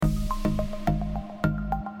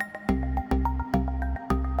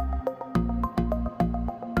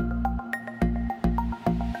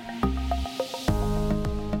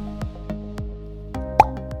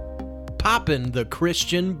Poppin' the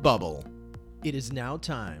Christian Bubble. It is now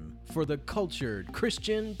time for the Cultured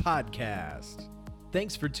Christian Podcast.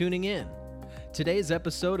 Thanks for tuning in. Today's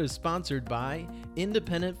episode is sponsored by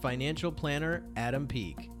independent financial planner Adam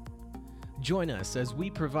Peak. Join us as we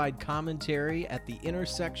provide commentary at the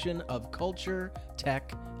intersection of culture,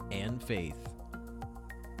 tech, and faith.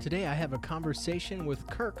 Today I have a conversation with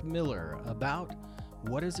Kirk Miller about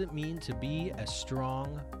what does it mean to be a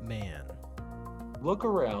strong man. Look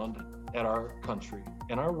around at our country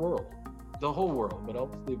and our world, the whole world, but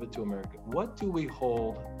I'll leave it to America. What do we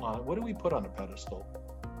hold on? What do we put on a pedestal?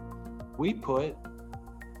 We put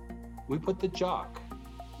the jock,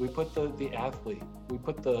 we put the athlete, we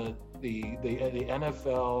put the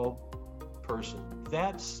NFL person.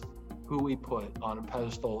 That's who we put on a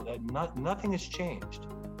pedestal. That nothing has changed.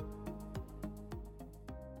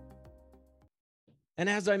 And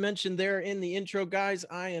as I mentioned there in the intro, guys,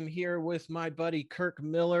 I am here with my buddy Kirk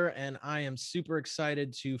Miller, and I am super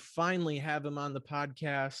excited to finally have him on the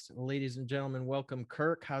podcast. Ladies and gentlemen, welcome,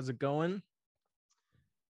 Kirk. How's it going?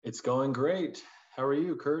 It's going great. How are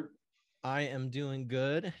you, Kurt? I am doing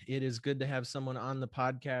good. It is good to have someone on the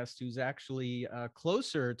podcast who's actually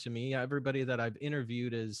closer to me. Everybody that I've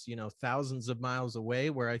interviewed is, thousands of miles away,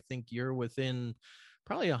 where I think you're within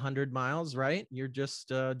probably 100 miles, right? You're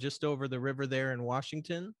just over the river there in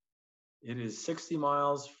Washington. It is 60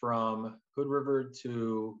 miles from Hood River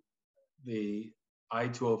to the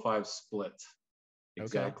I-205 split.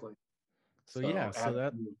 Exactly. Okay.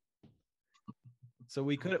 So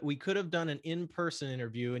we could have done an in-person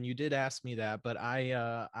interview, and you did ask me that, but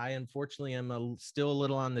I unfortunately am still a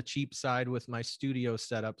little on the cheap side with my studio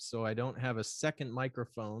setup, so I don't have a second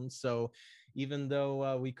microphone. So even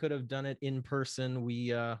though we could have done it in person,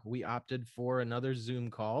 we opted for another Zoom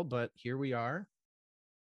call, but here we are.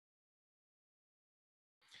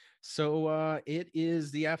 So it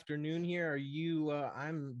is the afternoon here. Are you?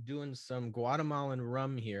 I'm doing some Guatemalan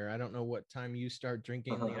rum here. I don't know what time you start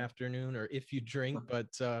drinking in the afternoon, or if you drink,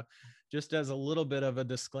 but just as a little bit of a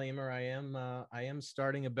disclaimer, I am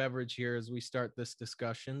starting a beverage here as we start this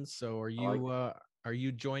discussion. So are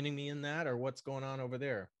you joining me in that, or what's going on over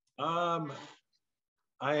there? I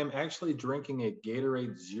am actually drinking a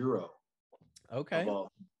Gatorade Zero. Okay.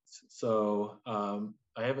 So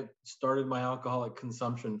I haven't started my alcoholic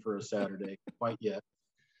consumption for a Saturday quite yet.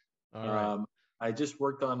 All right. I just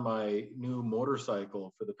worked on my new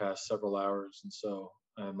motorcycle for the past several hours, and so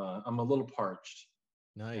I'm a little parched.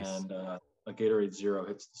 Nice. And a Gatorade Zero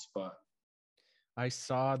hits the spot. I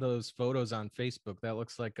saw those photos on Facebook. That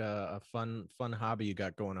looks like a fun hobby you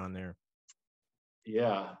got going on there.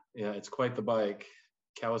 Yeah, it's quite the bike.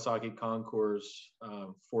 Kawasaki Concours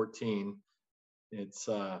 14. It's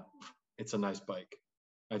a nice bike.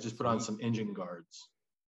 I just put on some engine guards.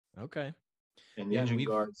 Okay. And the engine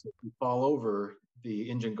guards, if you fall over, the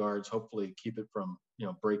engine guards hopefully keep it from,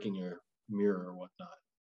 breaking your mirror or whatnot.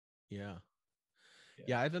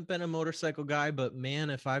 Yeah, I haven't been a motorcycle guy, but man,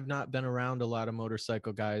 if I've not been around a lot of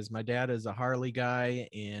motorcycle guys, my dad is a Harley guy,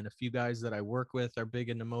 and a few guys that I work with are big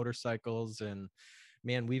into motorcycles. And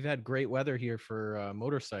man, we've had great weather here for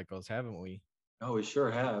motorcycles, haven't we? Oh, we sure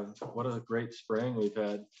have. What a great spring we've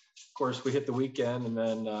had. Of course, we hit the weekend, and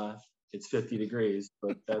then it's 50 degrees,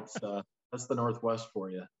 but that's the Northwest for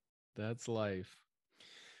you. That's life.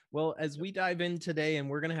 Well, as we dive in today, and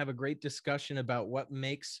we're going to have a great discussion about what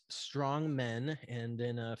makes strong men. And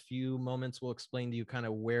in a few moments, we'll explain to you kind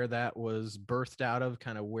of where that was birthed out of,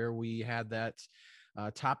 kind of where we had that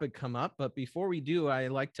topic come up. But before we do, I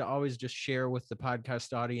like to always just share with the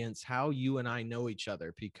podcast audience how you and I know each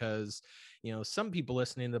other, because, some people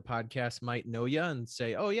listening to the podcast might know you and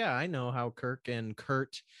say, oh yeah, I know how Kirk and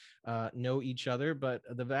Kurt know each other. But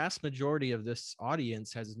the vast majority of this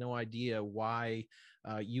audience has no idea why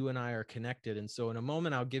you and I are connected. And so in a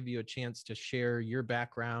moment, I'll give you a chance to share your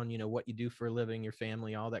background, what you do for a living, your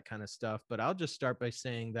family, all that kind of stuff. But I'll just start by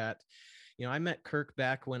saying that, I met Kirk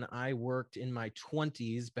back when I worked in my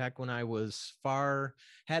 20s, back when I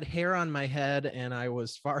had hair on my head, and I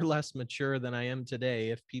was far less mature than I am today.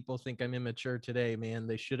 If people think I'm immature today, man,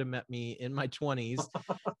 they should have met me in my 20s.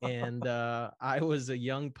 And I was a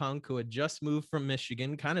young punk who had just moved from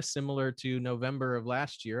Michigan, kind of similar to November of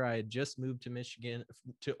last year. I had just moved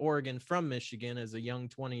to Oregon from Michigan as a young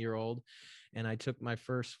 20-year-old. And I took my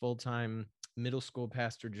first full-time middle school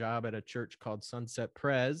pastor job at a church called Sunset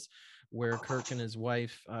Pres, where Kirk and his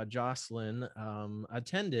wife, Jocelyn,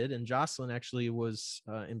 attended. And Jocelyn actually was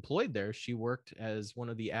employed there. She worked as one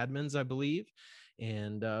of the admins, I believe.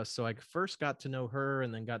 And so I first got to know her,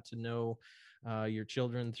 and then got to know your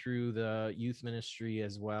children through the youth ministry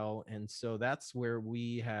as well. And so that's where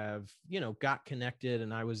we have, got connected.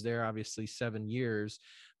 And I was there obviously 7 years.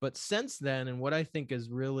 But since then, and what I think is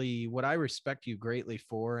really what I respect you greatly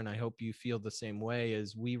for, and I hope you feel the same way,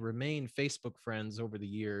 is we remain Facebook friends over the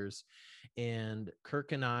years. And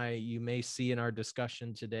Kirk and I, you may see in our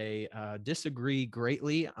discussion today, disagree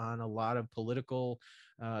greatly on a lot of political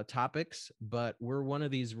topics, but we're one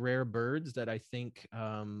of these rare birds that I think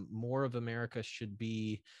more of America should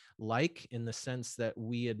be like, in the sense that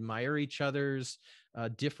we admire each other's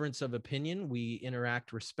difference of opinion. We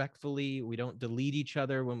interact respectfully. We don't delete each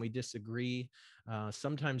other when we disagree.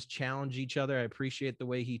 Sometimes challenge each other. I appreciate the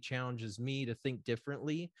way he challenges me to think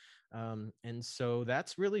differently. And so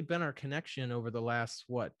that's really been our connection over the last,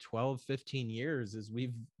 12, 15 years, is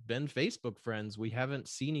we've been Facebook friends. We haven't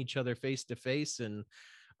seen each other face to face in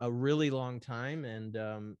a really long time. And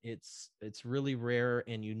it's really rare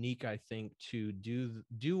and unique, I think, to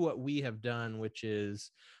do what we have done, which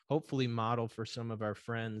is hopefully model for some of our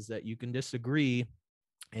friends that you can disagree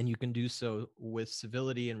and you can do so with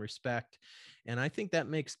civility and respect. And I think that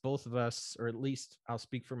makes both of us, or at least I'll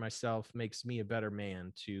speak for myself, makes me a better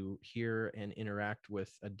man to hear and interact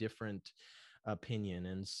with a different opinion.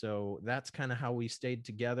 And so that's kind of how we stayed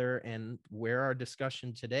together, and where our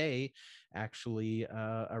discussion today actually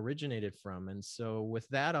originated from. And so with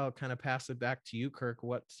that, I'll kind of pass it back to you, Kirk.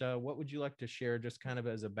 What would you like to share, just kind of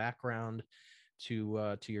as a background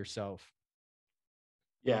to yourself?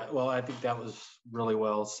 Yeah, well, I think that was really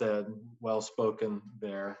well said, well spoken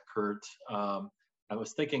there, Kurt. I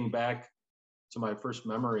was thinking back to my first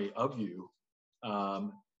memory of you.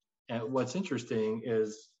 Um, and what's interesting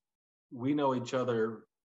is we know each other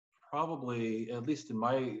probably, at least from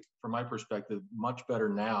my perspective, much better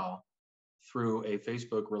now through a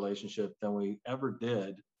Facebook relationship than we ever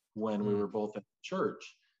did when we Mm, were both at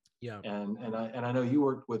church. yeah. And I know you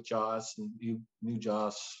worked with Joss, and you knew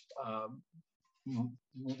Joss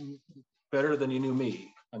better than you knew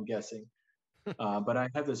me, I'm guessing. But I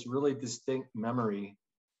have this really distinct memory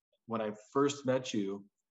when I first met you.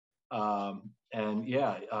 And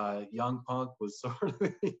yeah, young punk was sort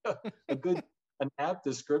of an apt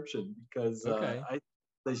description, because Okay.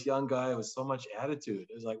 this young guy with so much attitude.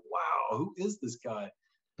 It was like, wow, who is this guy?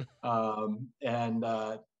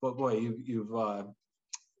 But boy,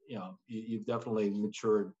 you've definitely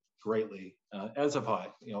matured greatly, as have I.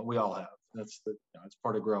 We all have. It's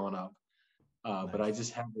part of growing up. But I Nice.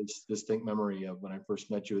 just have this distinct memory of when I first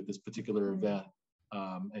met you at this particular event,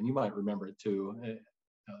 and you might remember it too.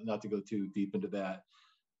 Not to go too deep into that,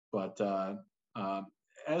 but uh,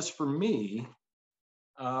 as for me,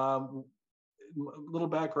 a little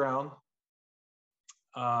background.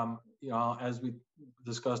 As we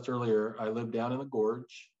discussed earlier, I live down in the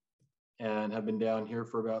gorge and have been down here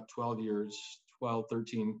for about 12 years, 12,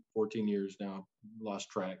 13, 14 years now, lost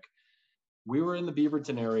track. We were in the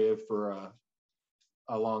Beaverton area for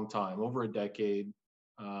a long time, over a decade.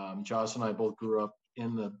 Joss and I both grew up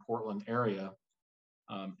in the Portland area.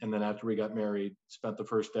 And then after we got married, spent the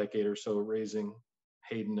first decade or so raising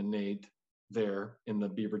Hayden and Nate there in the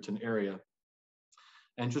Beaverton area,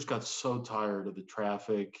 and just got so tired of the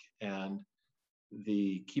traffic and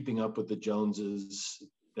the keeping up with the Joneses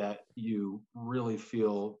that you really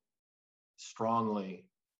feel strongly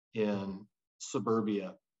in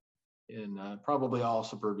suburbia, in probably all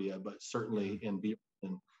suburbia, but certainly Mm, in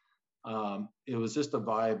Beaverton. It was just a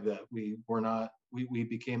vibe that we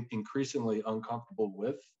became increasingly uncomfortable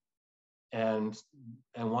with, and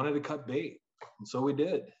wanted to cut bait. And so we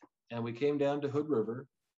did. And we came down to Hood River,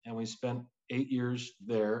 and we spent 8 years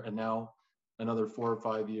there, and now another 4 or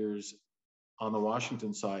 5 years on the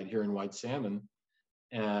Washington side here in White Salmon.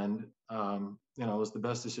 And it was the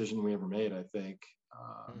best decision we ever made, I think.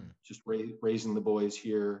 mm, Just raising the boys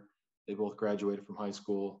here. They both graduated from high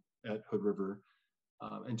school at Hood River,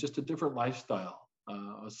 and just a different lifestyle,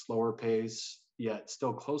 a slower pace, yet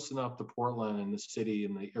still close enough to Portland and the city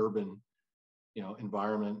and the urban,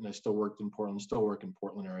 environment. And I still work in Portland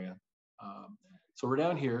area. So we're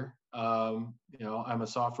down here. I'm a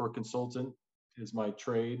software consultant is my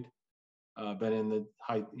trade. Been in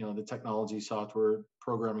the technology software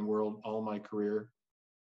programming world all my career,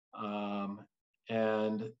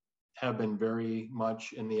 and have been very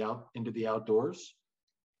much into the outdoors.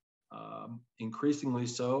 Increasingly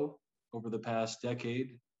so over the past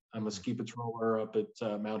decade. I'm a mm. ski patroller up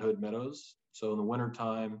at Mount Hood Meadows. So in the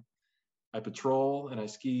wintertime, I patrol and I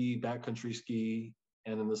ski, backcountry ski.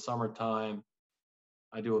 And in the summertime,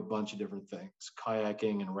 I do a bunch of different things: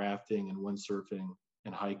 kayaking and rafting and windsurfing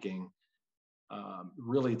and hiking.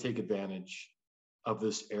 Really take advantage of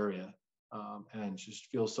this area. and just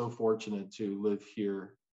feel so fortunate to live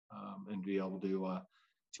here, and be able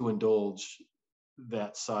to indulge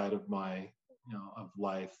that side of my, of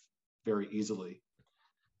life very easily.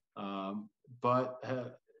 But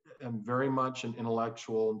am very much an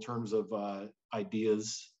intellectual in terms of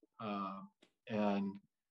ideas,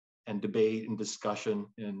 and debate and discussion.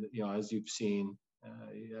 And as you've seen,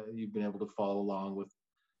 you've been able to follow along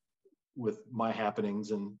with my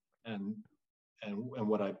happenings and and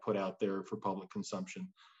what I put out there for public consumption.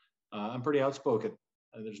 I'm pretty outspoken.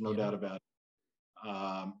 There's no doubt about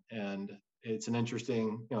it. And it's an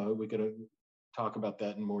interesting, we could talk about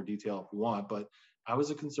that in more detail if we want, but I was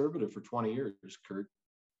a conservative for 20 years, Kurt.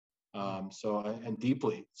 And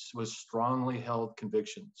deeply with strongly held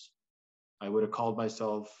convictions. I would have called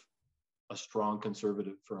myself a strong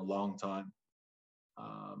conservative for a long time.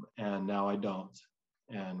 And now I don't.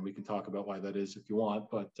 And we can talk about why that is if you want,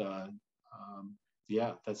 but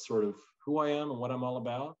yeah, that's sort of who I am and what I'm all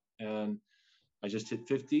about. And I just hit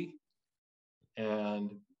 50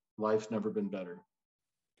 and life's never been better.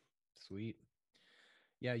 Sweet.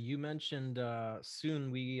 Yeah, you mentioned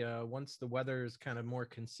soon once the weather is kind of more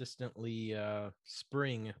consistently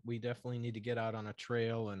spring, we definitely need to get out on a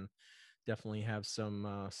trail and definitely have some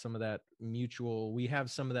of that mutual. We have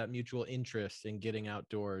some of that mutual interest in getting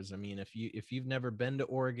outdoors. I mean, if you've never been to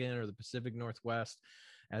Oregon or the Pacific Northwest,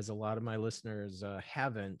 as a lot of my listeners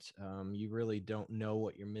haven't, you really don't know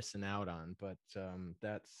what you're missing out on. But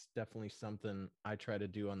that's definitely something I try to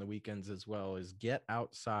do on the weekends as well, is get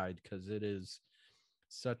outside, because it is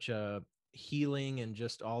such a healing and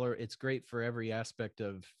just it's great for every aspect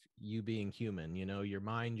of you being human. Your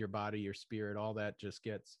mind, your body, your spirit, all that just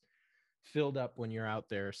gets filled up when you're out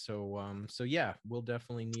there. So yeah, we'll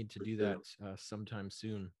definitely need to do that sometime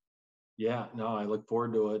soon. Yeah, no, I look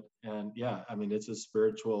forward to it. And yeah, I mean, it's a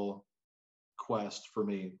spiritual quest for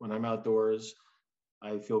me. When I'm outdoors,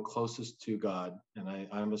 I feel closest to God, and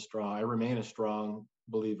I remain a strong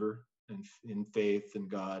believer in faith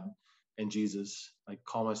and God and Jesus. I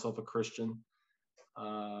call myself a Christian.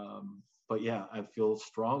 But yeah, I feel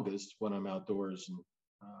strongest when I'm outdoors and,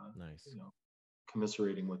 nice,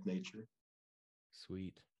 commiserating with nature.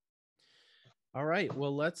 Sweet. All right,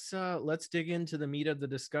 well, let's dig into the meat of the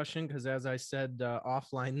discussion, because as I said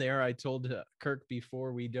offline there, I told Kirk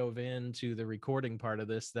before we dove into the recording part of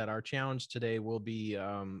this that our challenge today will be,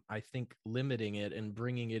 I think, limiting it and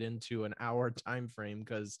bringing it into an hour time frame,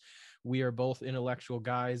 because we are both intellectual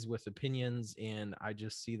guys with opinions, and I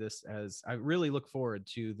just see this as, I really look forward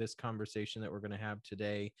to this conversation that we're going to have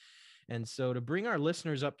today. And so, to bring our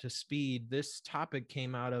listeners up to speed, this topic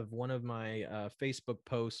came out of one of my Facebook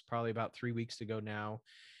posts probably about 3 weeks ago now.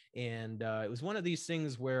 And it was one of these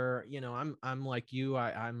things where, I'm like you,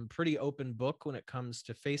 I'm pretty open book when it comes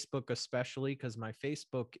to Facebook, especially because my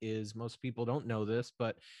Facebook is, most people don't know this,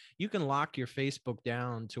 but you can lock your Facebook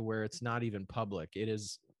down to where it's not even public. It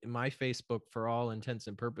is, my Facebook, for all intents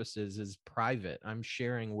and purposes, is private. I'm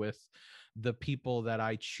sharing with the people that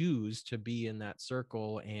I choose to be in that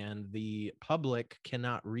circle, and the public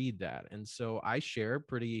cannot read that. And so I share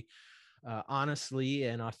pretty honestly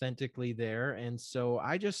and authentically there. And so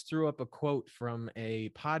I just threw up a quote from a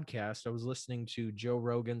podcast. I was listening to Joe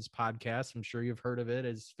Rogan's podcast. I'm sure you've heard of it.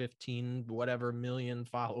 It's 15 whatever million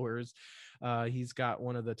followers. He's got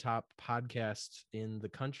one of the top podcasts in the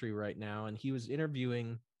country right now. And he was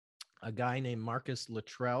interviewing a guy named Marcus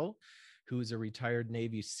Luttrell, who's a retired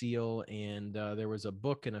Navy SEAL. And there was a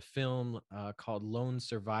book and a film called Lone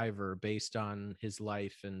Survivor based on his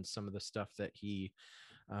life and some of the stuff that he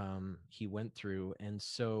went through. And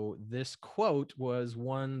so this quote was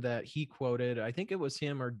one that he quoted. I think it was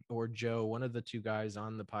him or Joe, one of the two guys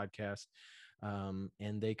on the podcast.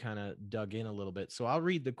 And they kind of dug in a little bit. So I'll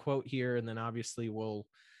read the quote here, and then obviously we'll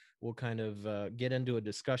kind of get into a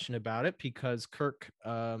discussion about it, because Kirk,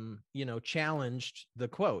 challenged the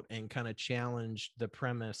quote and kind of challenged the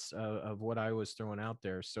premise of what I was throwing out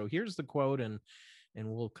there. So here's the quote, and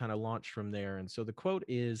we'll kind of launch from there. And so the quote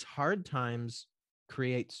is, "Hard times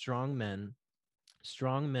create strong men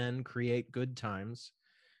create good times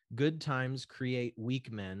create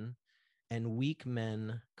weak men, and weak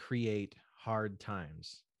men create hard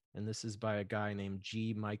times." And this is by a guy named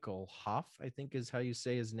G. Michael Hoff, I think is how you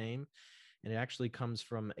say his name. And it actually comes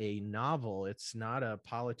from a novel. It's not a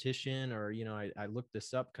politician, or, I looked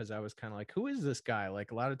this up because I was kind of like, who is this guy?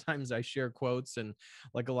 Like, a lot of times I share quotes, and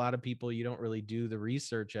like a lot of people, you don't really do the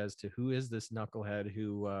research as to who is this knucklehead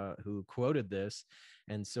who quoted this.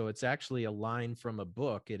 And so it's actually a line from a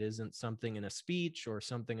book. It isn't something in a speech or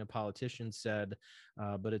something a politician said,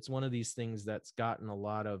 but it's one of these things that's gotten a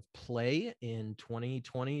lot of play in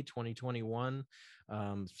 2020, 2021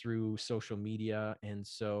 through social media. And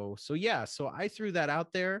so yeah, so I threw that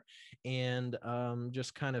out there and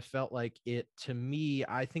just kind of felt like it, to me,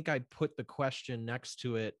 I think I put the question next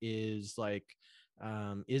to it is like,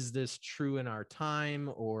 is this true in our time,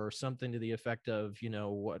 or something to the effect of,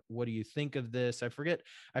 what do you think of this? I forget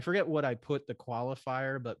what I put the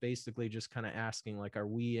qualifier, but basically just kind of asking, like,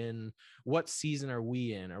 what season are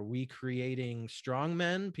we in? Are we creating strong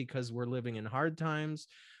men because we're living in hard times?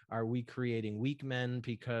 Are we creating weak men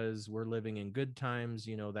because we're living in good times?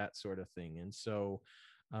 That sort of thing. And so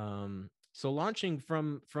launching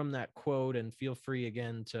from that quote, and feel free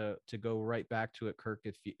again to go right back to it, Kirk,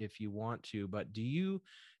 if you want to, but do you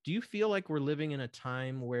feel like we're living in a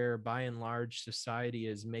time where by and large society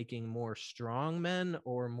is making more strong men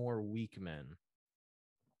or more weak men?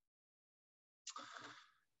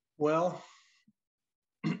 Well,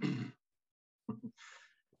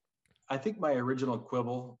 I think my original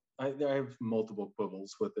quibble, I have multiple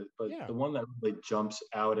quibbles with it, but Yeah. the one that really jumps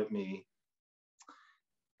out at me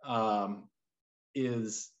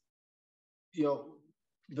is, the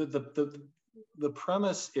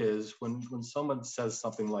premise is when someone says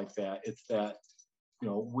something like that, it's that,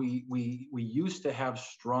 we used to have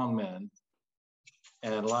strong men,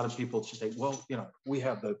 and a lot of people just say, well, we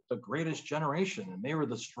have the greatest generation and they were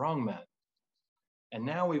the strong men. And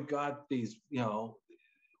now we've got these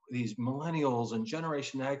millennials and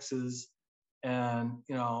Generation X's, and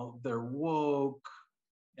they're woke,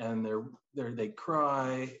 and they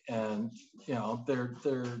cry, and they're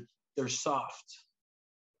soft,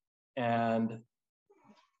 and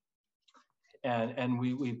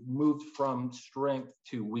we've moved from strength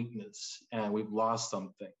to weakness, and we've lost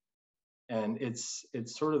something. And it's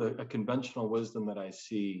sort of a conventional wisdom that I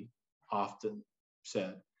see often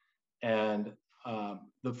said. And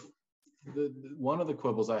the one of the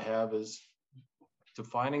quibbles I have is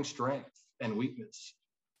defining strength and weakness.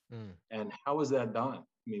 And how is that done?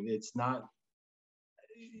 I mean, it's not,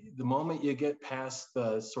 the moment you get past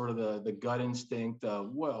the sort of the gut instinct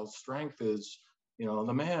of, well, strength is,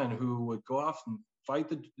 the man who would go off and fight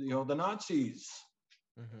the Nazis,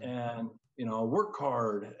 and work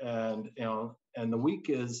hard, and and the weak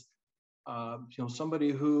is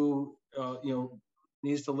somebody who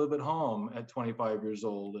needs to live at home at 25 years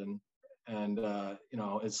old, and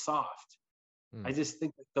is soft. I just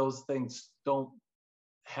think that those things don't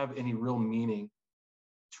have any real meaning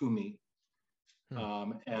to me.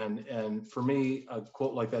 And for me, a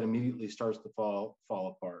quote like that immediately starts to fall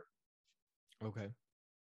apart. Okay.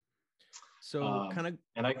 So kind of,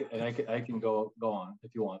 and I can go on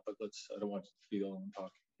if you want, but I don't want to be the only one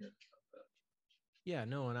talking here about that. Yeah,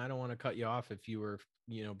 no, and I don't want to cut you off if you were,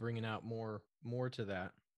 bringing out more to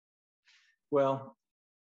that. Well,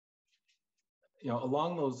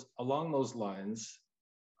 along those lines,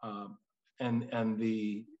 and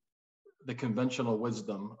the conventional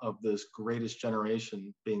wisdom of this greatest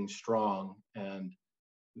generation being strong, and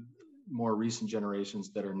more recent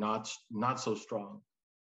generations that are not so strong.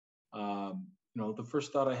 The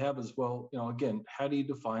first thought I have is, well, again, how do you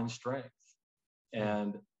define strength?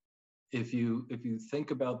 And if you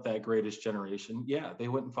think about that greatest generation, yeah, they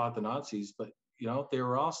went and fought the Nazis, but they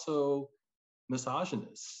were also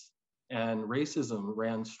misogynists, and racism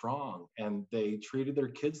ran strong, and they treated their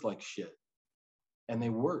kids like shit, and they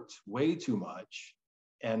worked way too much,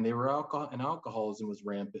 and they were alcoholism was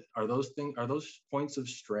rampant. Are those points of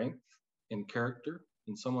strength in character,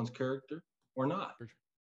 in someone's character, or not?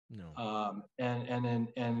 No. And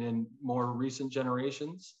in more recent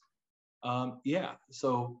generations, yeah.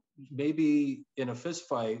 So maybe in a fist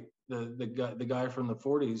fight, the guy from the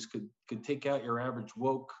 40s could take out your average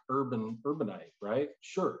woke urbanite, right?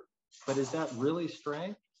 Sure, but is that really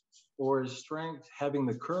strength, or is strength having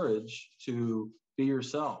the courage to be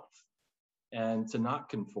yourself and to not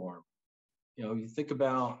conform? I think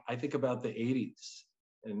about the 80s,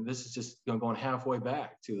 and this is just going halfway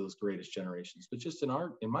back to those greatest generations, but just in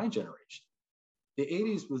my generation, the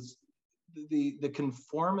 80s was the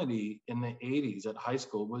conformity in the 80s at high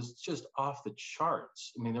school was just off the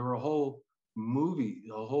charts. I mean, there were a whole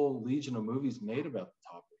legion of movies made about the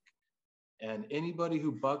topic, and anybody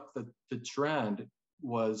who bucked the trend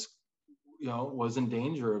was in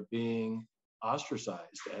danger of being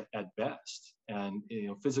ostracized at best, and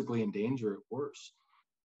physically in danger at worst.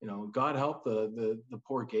 God help the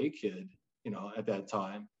poor gay kid, at that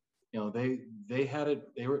time. They had it.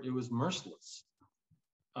 It was merciless.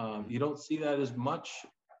 You don't see that as much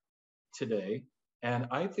today, and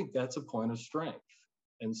I think that's a point of strength.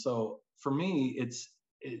 And so for me, it's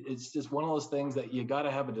just one of those things that you got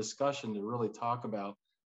to have a discussion to really talk about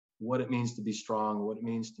what it means to be strong, what it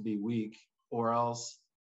means to be weak, or else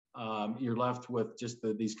you're left with just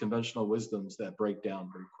these conventional wisdoms that break down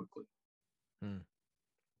very quickly.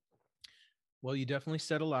 Well, you definitely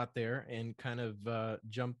said a lot there, and kind of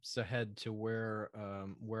jumps ahead to where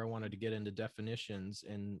I wanted to get into definitions,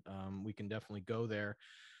 and we can definitely go there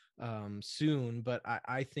soon. But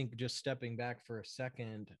I think just stepping back for a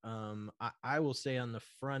second, I will say on the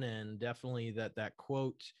front end, definitely that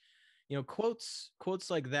quote, quotes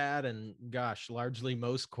like that, and gosh, largely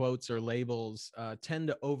most quotes or labels tend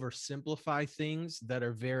to oversimplify things that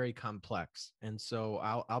are very complex. And so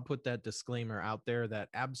I'll put that disclaimer out there that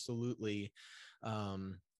absolutely,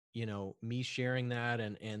 me sharing that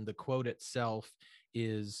and the quote itself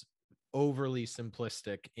is overly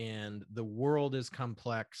simplistic, and the world is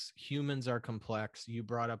complex. Humans are complex. You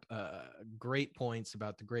brought up great points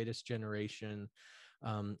about the greatest generation,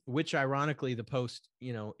 which ironically the post,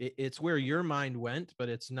 it's where your mind went, but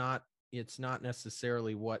it's not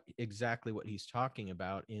necessarily exactly what he's talking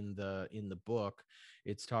about in the book.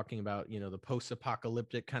 It's talking about, the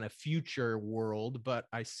post-apocalyptic kind of future world. But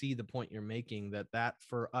I see the point you're making, that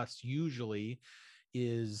for us usually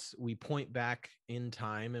is we point back in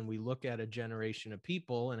time and we look at a generation of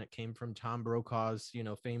people, and it came from Tom Brokaw's,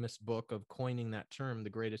 famous book of coining that term, the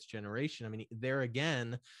greatest generation. I mean, there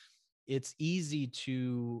again, it's easy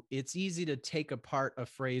to take apart a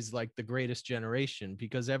phrase like the greatest generation,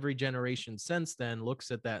 because every generation since then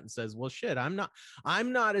looks at that and says, well, shit, I'm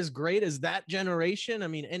not as great as that generation. I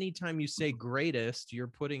mean, anytime you say greatest, you're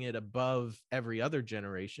putting it above every other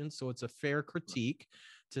generation. So it's a fair critique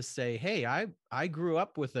to say, hey, I grew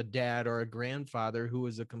up with a dad or a grandfather who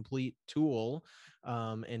was a complete tool,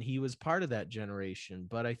 and he was part of that generation.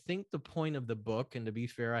 But I think the point of the book, and to be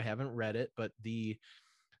fair, I haven't read it, but the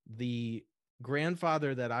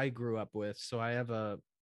grandfather that I grew up with, so I have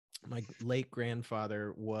my late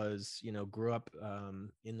grandfather was, grew up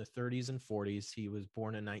in the 30s and 40s. He was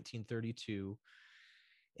born in 1932.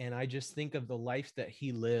 And I just think of the life that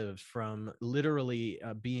he lived, from literally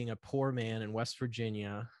being a poor man in West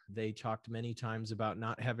Virginia. They talked many times about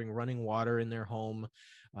not having running water in their home,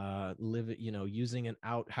 using an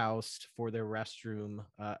outhouse for their restroom.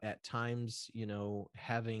 At times,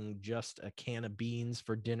 having just a can of beans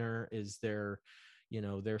for dinner is their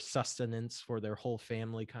sustenance for their whole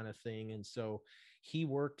family, kind of thing. And so he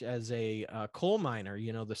worked as a coal miner.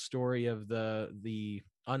 The story of the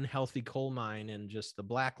unhealthy coal mine and just the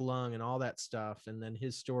black lung and all that stuff. And then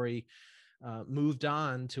his story moved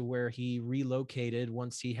on to where he relocated.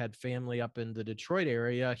 Once he had family up in the Detroit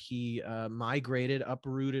area, he migrated,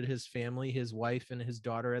 uprooted his family, his wife and his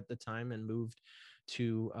daughter at the time, and moved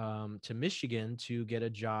to Michigan to get a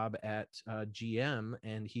job at GM.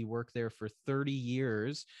 And he worked there for 30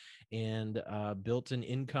 years and built an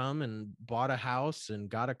income and bought a house and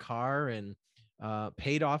got a car and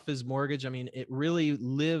paid off his mortgage. I mean, it really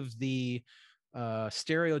lived the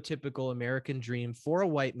stereotypical American dream for a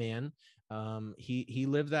white man. He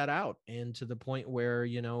lived that out, and to the point where,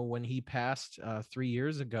 when he passed 3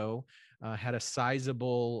 years ago, had a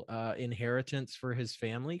sizable inheritance for his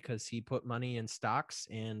family, because he put money in stocks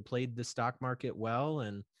and played the stock market well.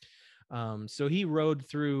 And so he rode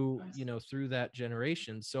through, through that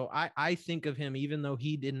generation. So I think of him, even though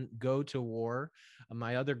he didn't go to war.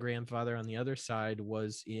 My other grandfather on the other side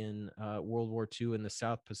was in World War II in the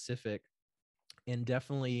South Pacific, and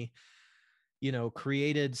definitely,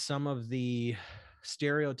 created some of the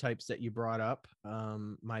stereotypes that you brought up.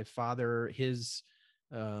 My father was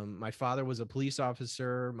a police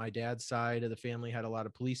officer. My dad's side of the family had a lot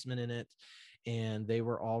of policemen in it, and they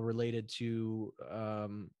were all related to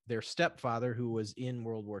their stepfather, who was in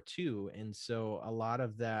World War II. And so a lot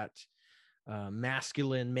of that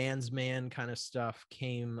masculine man's man kind of stuff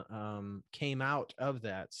came out of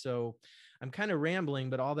that. So I'm kind of rambling,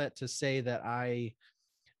 but all that to say that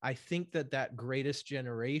I think that greatest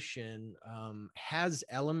generation has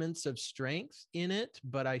elements of strength in it,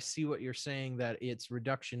 but I see what you're saying, that it's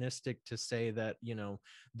reductionistic to say that,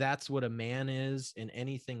 that's what a man is, and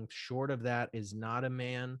anything short of that is not a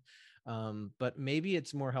man. But maybe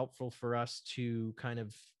it's more helpful for us to kind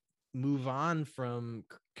of move on from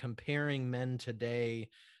comparing men today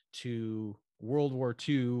to World War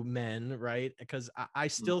II men, right? Because I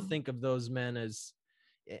still think of those men as,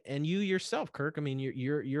 and you yourself, Kirk, I mean,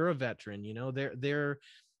 you're a veteran.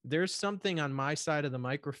 There's something on my side of the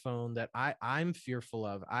microphone that I'm fearful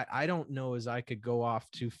of. I don't know as I could go off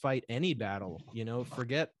to fight any battle.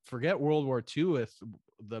 Forget World War II with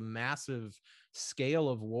the massive scale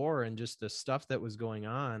of war and just the stuff that was going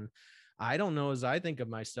on. I don't know as I think of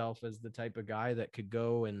myself as the type of guy that could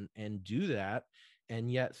go and do that. And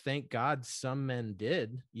yet, thank God some men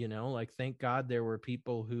did, like, thank God there were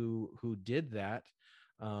people who did that.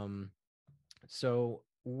 So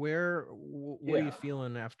what are you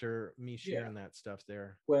feeling after me sharing that stuff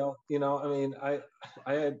there? Well, I mean, I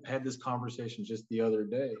had this conversation just the other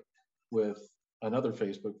day with another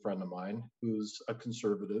Facebook friend of mine who's a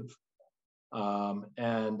conservative,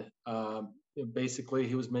 and basically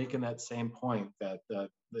he was making that same point that the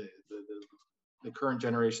current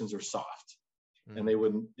generations are soft, and they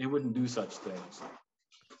wouldn't do such things.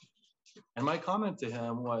 And my comment to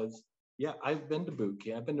him was, yeah, I've been to boot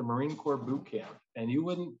camp. I've been to Marine Corps boot camp, and you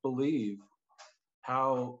wouldn't believe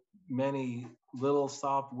how many little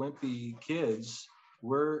soft, wimpy kids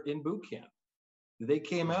were in boot camp. They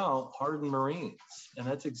came out hardened Marines, and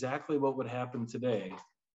that's exactly what would happen today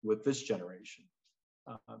with this generation.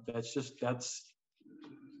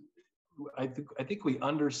 I think we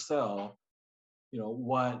undersell,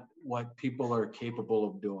 what people are capable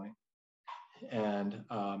of doing. And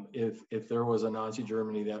if there was a Nazi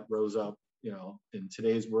Germany that rose up, in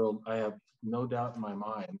today's world, I have no doubt in my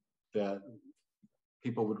mind that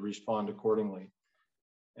people would respond accordingly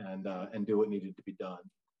and do what needed to be done.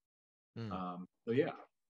 So yeah.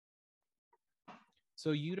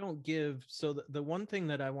 So you don't give, so the one thing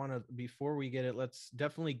that I want to, before we get it, let's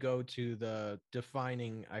definitely go to the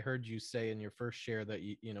defining. I heard you say in your first share that,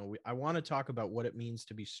 I want to talk about what it means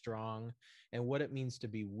to be strong and what it means to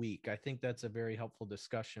be weak. I think that's a very helpful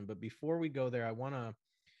discussion. But before we go there, I want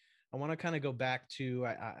to kind of go back to,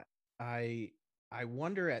 I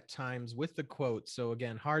wonder at times with the quote. So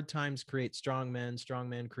again, hard times create strong men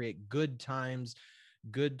create good times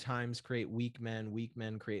create weak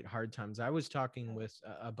men create hard times. I was talking with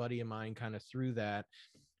a buddy of mine kind of through that,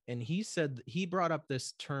 and he said, he brought up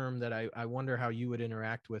this term that I wonder how you would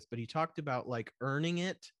interact with, but he talked about like earning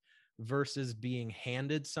it versus being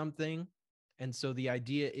handed something. And so the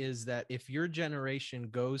idea is that if your generation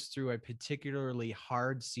goes through a particularly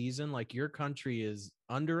hard season, like your country is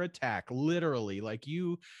under attack, literally, like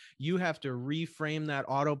you have to reframe that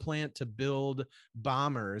auto plant to build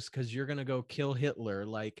bombers because you're going to go kill Hitler.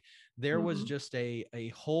 Like there was just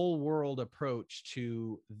a whole world approach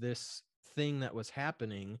to this thing that was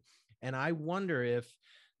happening. And I wonder if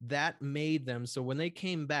that made them, so when they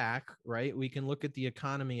came back, right, we can look at the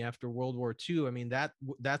economy after World War II. I mean,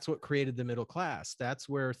 that's what created the middle class. That's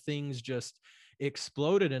where things just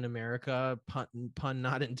exploded in America, pun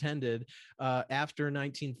not intended, after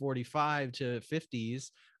 1945 to 50s.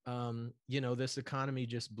 This economy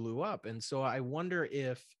just blew up. And so I wonder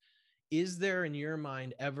is there in your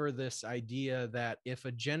mind ever this idea that if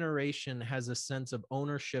a generation has a sense of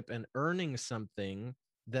ownership and earning something,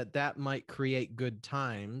 that might create good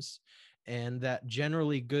times, and that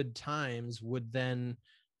generally good times would then,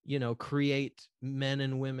 create men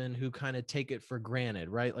and women who kind of take it for granted,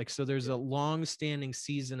 right? Like, so there's a long-standing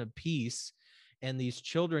season of peace, and these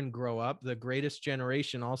children grow up. The greatest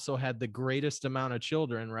generation also had the greatest amount of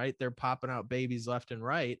children, right? They're popping out babies left and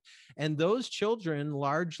right. And those children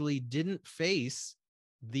largely didn't face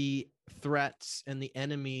the threats and the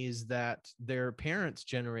enemies that their parents'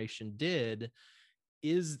 generation did.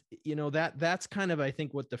 That's kind of, I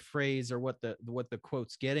think, what the phrase or what the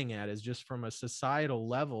quote's getting at is, just from a societal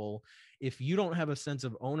level, if you don't have a sense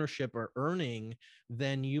of ownership or earning,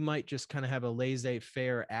 then you might just kind of have a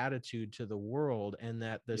laissez-faire attitude to the world, and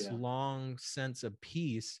that this long sense of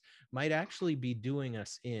peace might actually be doing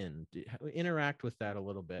us in. Interact with that a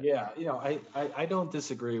little bit. Yeah, I don't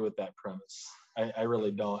disagree with that premise. I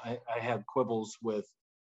really don't. I have quibbles with,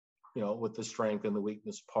 with the strength and the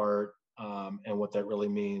weakness part, and what that really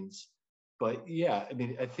means. But yeah, I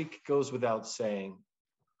mean, I think it goes without saying,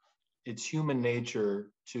 it's human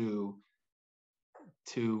nature to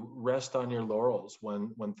rest on your laurels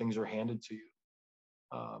when things are handed to you.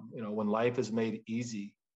 When life is made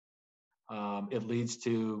easy, it leads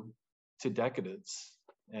to decadence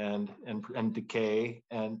and decay.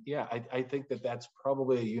 And yeah, I think that's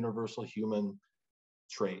probably a universal human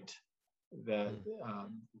trait that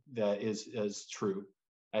is true.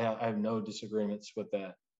 I have no disagreements with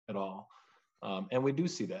that at all. And we do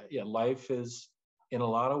see that. Yeah, life is, in a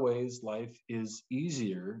lot of ways, life is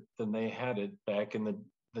easier than they had it back in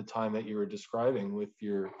the time that you were describing with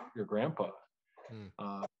your grandpa.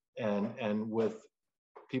 And with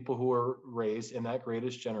people who were raised in that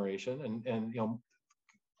greatest generation, and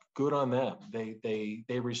good on them. They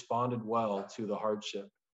responded well to the hardship.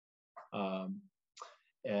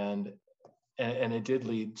 And it did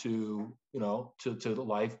lead to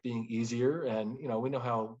life being easier. And we know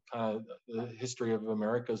how the history of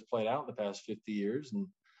America has played out in the past 50 years, and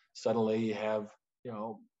suddenly you have,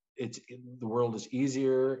 the world is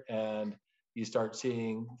easier, and you start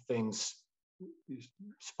seeing things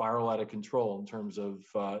spiral out of control in terms of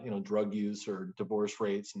drug use or divorce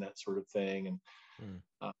rates and that sort of thing. And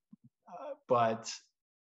but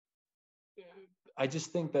I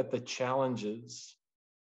just think that the challenges,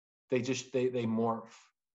 they morph.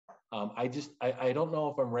 I don't know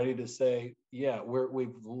if I'm ready to say, yeah,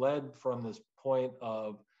 we've led from this point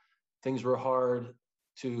of things were hard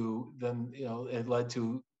to then, it led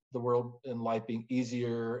to the world and life being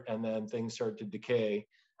easier, and then things start to decay.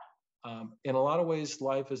 In a lot of ways,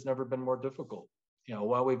 life has never been more difficult.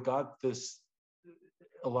 While we've got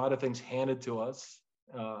a lot of things handed to us,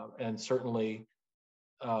 and certainly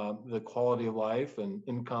the quality of life and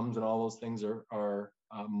incomes and all those things are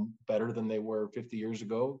better than they were 50 years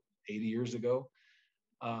ago, 80 years ago.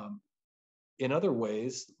 In other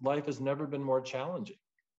ways, life has never been more challenging.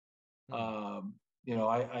 I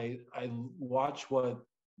watch what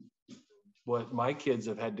my kids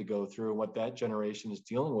have had to go through and what that generation is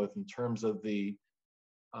dealing with in terms of the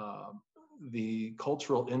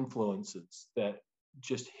cultural influences that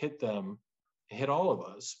just hit all of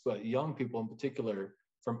us, but young people in particular,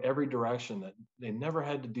 from every direction, that they never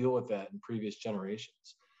had to deal with that in previous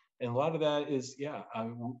generations. And a lot of that is,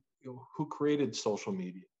 who created social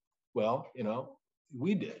media? Well,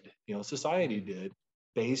 we did, society did,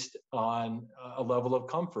 based on a level of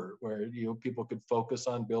comfort where, people could focus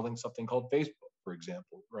on building something called Facebook, for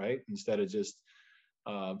example, right? Instead of just,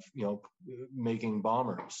 making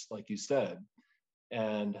bombers, like you said.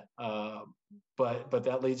 And but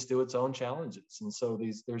that leads to its own challenges. And so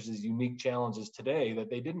there's these unique challenges today that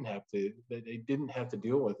they didn't have to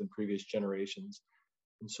deal with in previous generations.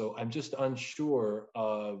 And so I'm just unsure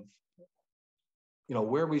of,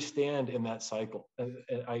 where we stand in that cycle. And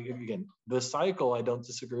the cycle, I don't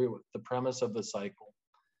disagree with the premise of the cycle.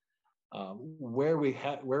 Where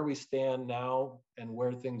we stand now and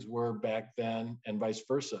where things were back then, and vice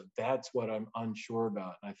versa, that's what I'm unsure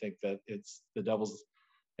about. And I think that it's the devil's,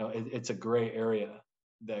 it's a gray area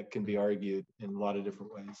that can be argued in a lot of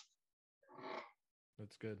different ways.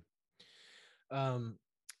 That's good.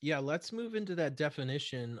 Let's move into that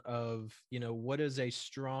definition of, what is a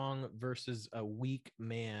strong versus a weak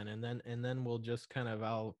man, and then we'll just kind of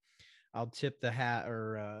I'll tip the hat,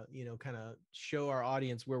 or kind of show our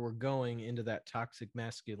audience where we're going into that toxic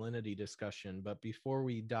masculinity discussion. But before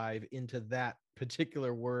we dive into that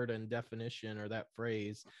particular word and definition, or that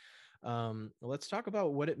phrase, let's talk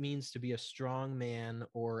about what it means to be a strong man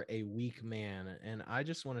or a weak man. And I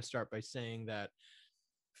just want to start by saying that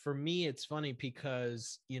for me, it's funny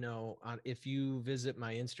because, if you visit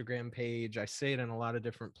my Instagram page, I say it in a lot of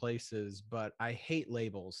different places, but I hate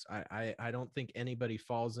labels. I don't think anybody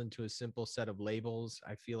falls into a simple set of labels.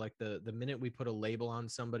 I feel like the minute we put a label on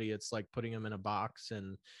somebody, it's like putting them in a box,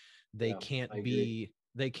 and they can't be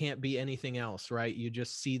anything else, right? You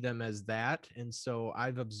just see them as that. And so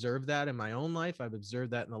I've observed that in my own life. I've observed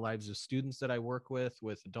that in the lives of students that I work with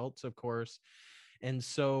adults, of course. And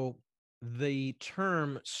so the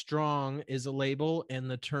term strong is a label, and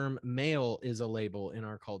the term male is a label in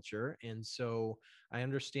our culture. And so I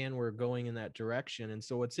understand we're going in that direction. And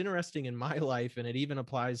so what's interesting in my life, and it even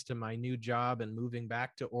applies to my new job and moving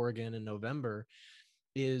back to Oregon in November,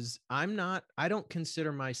 is I don't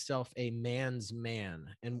consider myself a man's man.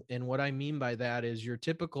 And what I mean by that is your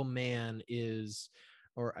typical man is,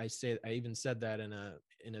 or I even said that in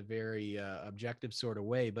a very objective sort of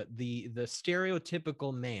way, but the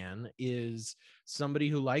stereotypical man is somebody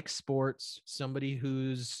who likes sports, somebody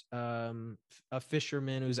who's a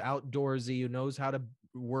fisherman, who's outdoorsy, who knows how to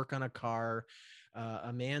work on a car.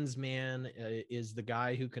 A man's man is the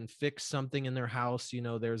guy who can fix something in their house.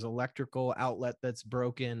 There's electrical outlet that's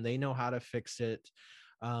broken, they know how to fix it.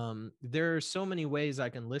 There are so many ways I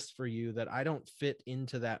can list for you that I don't fit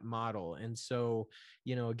into that model. And so,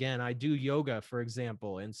 again, I do yoga, for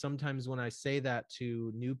example. And sometimes when I say that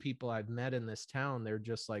to new people I've met in this town, they're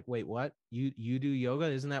just like, wait, what? You do yoga?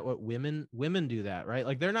 Isn't that what women do that, right?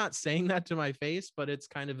 Like, they're not saying that to my face, but it's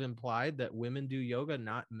kind of implied that women do yoga,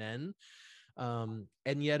 not men. And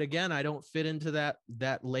yet again, I don't fit into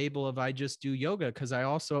that label of I just do yoga, because I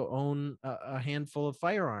also own a handful of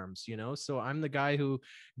firearms, so I'm the guy who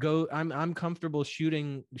I'm comfortable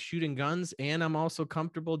shooting guns, and I'm also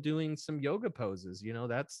comfortable doing some yoga poses.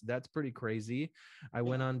 That's pretty crazy. I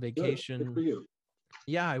went on vacation. Good for you.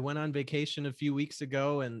 Yeah, I went on vacation a few weeks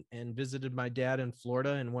ago and visited my dad in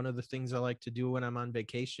Florida. And one of the things I like to do when I'm on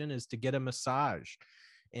vacation is to get a massage.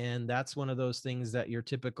 And that's one of those things that your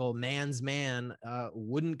typical man's man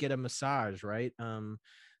wouldn't get a massage, right?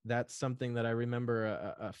 that's something that I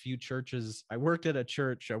remember a few churches. I worked at a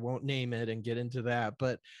church, I won't name it and get into that,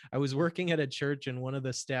 but I was working at a church, and one of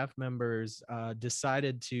the staff members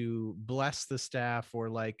decided to bless the staff, or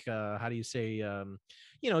like, how do you say,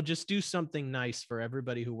 just do something nice for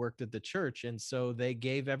everybody who worked at the church. And so they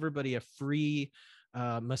gave everybody a free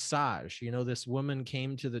massage. This woman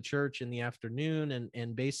came to the church in the afternoon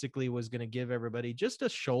and basically was going to give everybody just a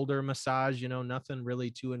shoulder massage, nothing really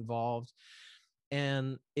too involved.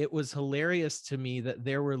 And it was hilarious to me that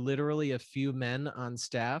there were literally a few men on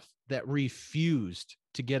staff that refused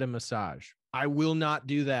to get a massage. I will not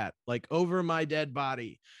do that, like, over my dead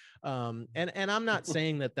body. And I'm not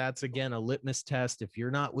saying that that's, again, a litmus test. If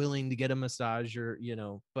you're not willing to get a massage,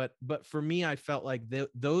 but for me, I felt like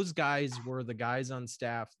those guys were the guys on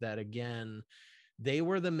staff that, again, they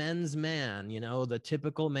were the men's man, the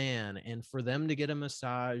typical man. And for them to get a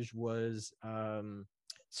massage was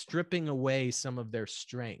stripping away some of their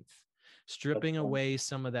strength, stripping away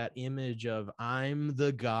some of that image of, I'm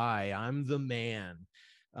the guy, I'm the man.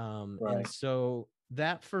 Right. And so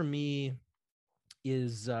that, for me,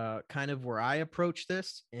 is kind of where I approach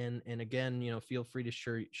this. And again, feel free to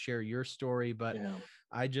share your story, but Yeah.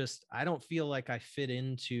 I don't feel like I fit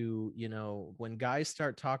into, when guys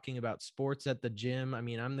start talking about sports at the gym. I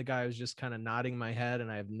mean, I'm the guy who's just kind of nodding my head and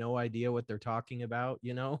I have no idea what they're talking about,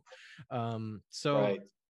 so Right.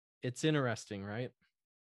 it's interesting, right?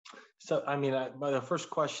 So, I mean, the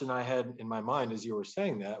first question I had in my mind as you were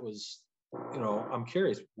saying that was, I'm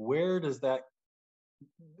curious, where does that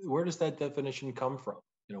definition come from?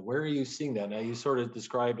 Where are you seeing that? Now, you sort of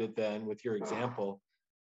described it then with your example.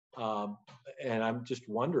 And I'm just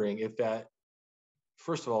wondering if that,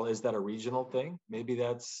 first of all, is that a regional thing? Maybe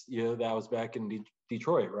that's, that was back in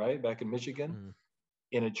Detroit, right? Back in Michigan,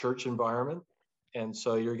 in a church environment. And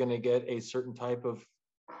so you're going to get a certain type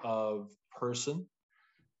of person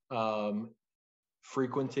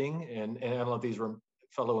frequenting, and I don't know if these were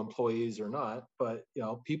fellow employees or not, but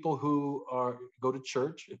people who go to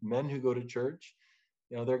church, men who go to church,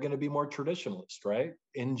 they're going to be more traditionalist, right?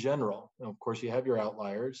 In general. And of course, you have your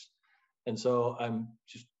outliers. And so I'm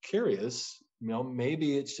just curious,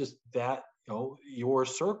 maybe it's just that, your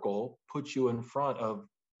circle puts you in front of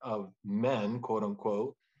men, quote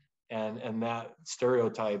unquote, and that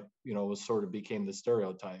stereotype, was sort of became the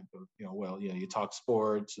stereotype of, you talk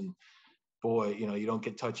sports, and boy, you don't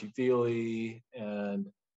get touchy-feely, and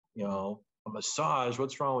a massage,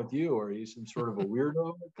 what's wrong with you? Or are you some sort of a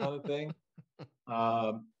weirdo kind of thing?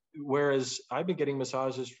 Whereas I've been getting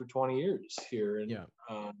massages for 20 years here, and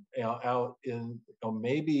out in,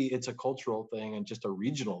 maybe it's a cultural thing and just a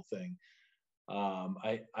regional thing.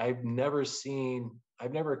 I've never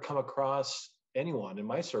come across anyone in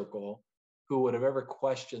my circle who would have ever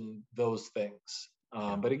questioned those things.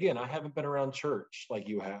 But again, I haven't been around church like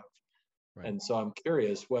you have. Right. And so I'm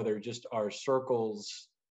curious whether just our circles,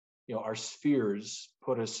 our spheres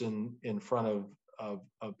put us in front of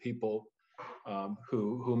people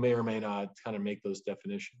who may or may not kind of make those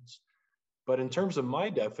definitions. But in terms of my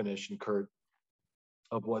definition, Kurt,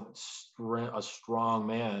 of what a strong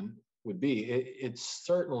man would be, it's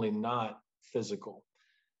certainly not physical.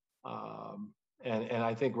 And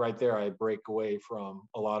I think right there I break away from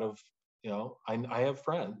a lot of, I have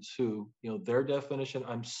friends who, their definition,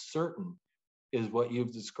 I'm certain, is what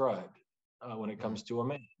you've described when it comes to a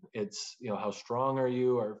man. It's, how strong are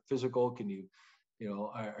you? Are physical? Can you,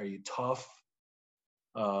 are you tough?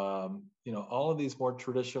 All of these more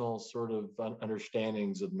traditional sort of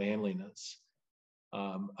understandings of manliness.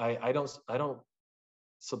 I don't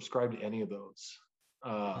subscribe to any of those.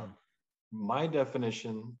 My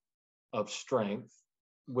definition of strength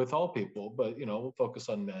with all people, but we'll focus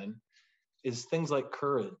on men, is things like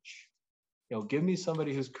courage. Give me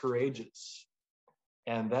somebody who's courageous,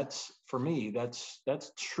 and that's, for me, that's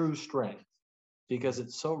true strength, because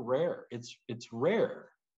it's so rare. It's rare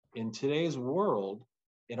in today's world,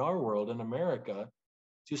 in our world, in America,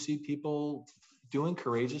 to see people doing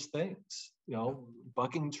courageous things.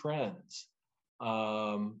 Bucking trends,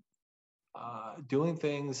 doing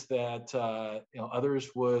things that others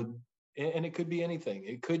would. And it could be anything.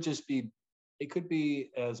 It could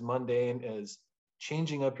be as mundane as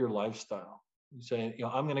changing up your lifestyle. You say,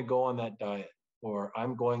 I'm going to go on that diet, or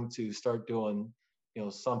I'm going to start doing,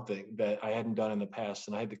 something that I hadn't done in the past,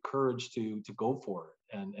 and I had the courage to go for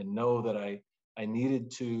it, and know that I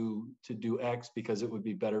needed to do X because it would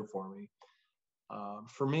be better for me.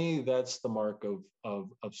 For me, that's the mark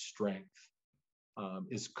of strength,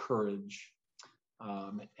 is courage,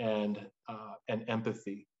 and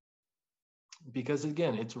empathy. Because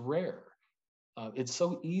again, it's rare. It's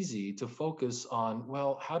so easy to focus on,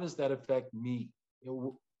 well, how does that affect me?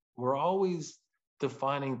 we're always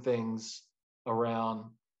defining things around,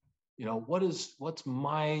 what's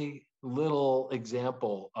my little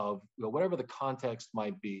example of, whatever the context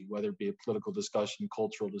might be, whether it be a political discussion,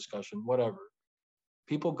 cultural discussion, whatever.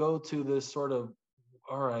 People go to this sort of,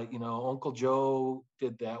 all right, Uncle Joe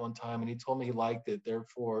did that one time and he told me he liked it,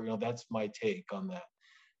 therefore, that's my take on that.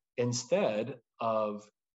 Instead of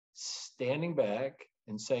standing back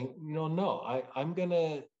and saying, no, I'm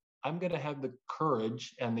gonna have the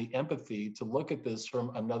courage and the empathy to look at this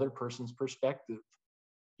from another person's perspective,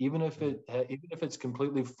 even if it's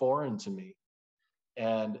completely foreign to me.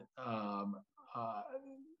 And uh,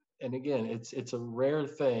 and again, it's a rare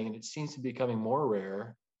thing, and it seems to be becoming more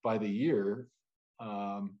rare by the year.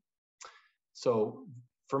 Um, so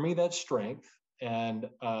for me, that's strength, and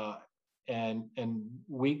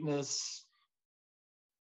weakness.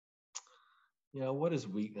 What is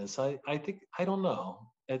weakness? I think, I don't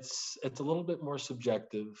know. It's a little bit more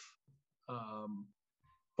subjective, um,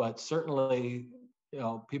 but certainly,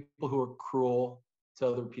 people who are cruel to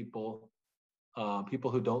other people, people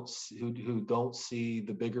who don't see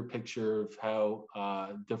the bigger picture of how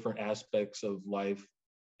different aspects of life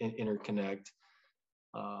interconnect,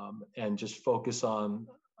 and just focus on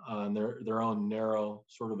their own narrow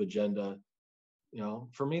sort of agenda.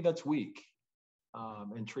 For me, that's weak.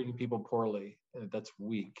 And treating people poorly, that's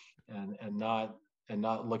weak, and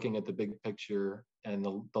not looking at the big picture and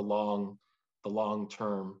the long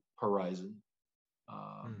term horizon.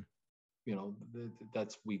 Um,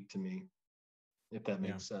 that's weak to me, if that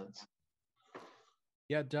Yeah. makes sense.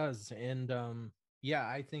 Yeah, it does. And yeah,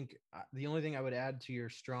 I think the only thing I would add to your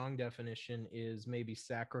strong definition is maybe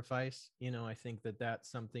sacrifice. I think that that's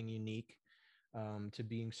something unique to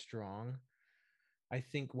being strong. I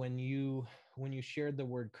think when you shared the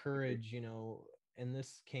word courage, and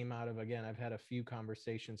this came out of, again, I've had a few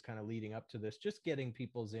conversations kind of leading up to this, just getting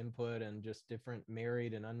people's input and just different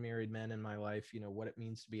married and unmarried men in my life, what it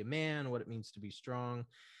means to be a man, what it means to be strong.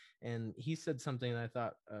 And he said something that I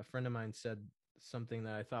thought, a friend of mine said something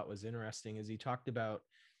that I thought was interesting, is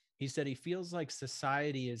he said he feels like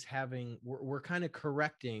society is we're kind of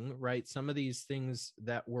correcting, right, some of these things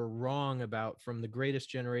that we're wrong about from the greatest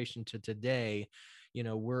generation to today.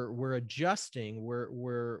 We're adjusting,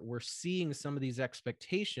 we're seeing some of these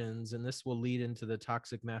expectations, and this will lead into the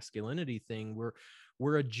toxic masculinity thing.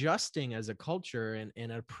 We're adjusting as a culture in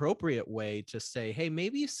an appropriate way to say, hey,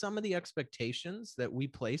 maybe some of the expectations that we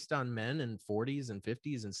placed on men in 40s and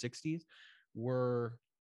 50s and 60s were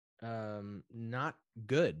not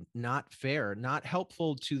good, not fair, not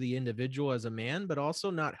helpful to the individual as a man, but also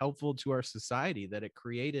not helpful to our society, that it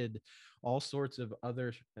created all sorts of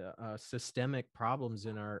other systemic problems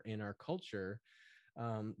in our culture.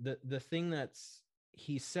 The thing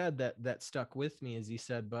he said that stuck with me is, he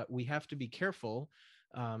said, but we have to be careful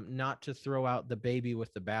not to throw out the baby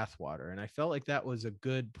with the bathwater. And I felt like that was a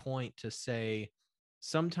good point to say,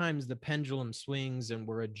 sometimes the pendulum swings and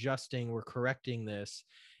we're adjusting, we're correcting this,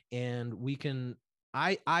 and we can,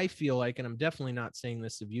 I feel like, and I'm definitely not saying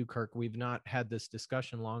this of you, Kirk, we've not had this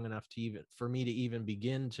discussion long enough for me to even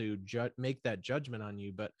begin to make that judgment on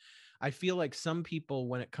you. But I feel like some people,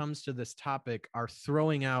 when it comes to this topic, are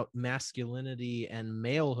throwing out masculinity and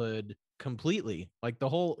malehood completely. Like the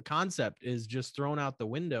whole concept is just thrown out the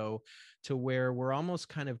window, to where we're almost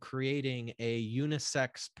kind of creating a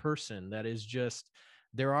unisex person that is just,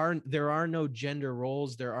 there are no gender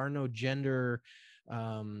roles, there are no gender,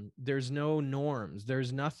 there's no norms,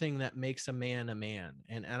 there's nothing that makes a man a man.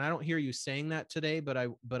 And I don't hear you saying that today, but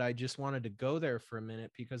I just wanted to go there for a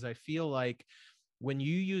minute, because I feel like when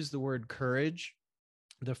you use the word courage,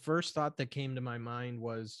 the first thought that came to my mind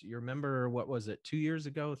was, you remember, what was it, 2 years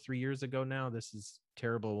ago, 3 years ago now? This is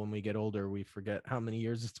terrible. When we get older, we forget how many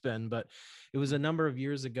years it's been, but it was a number of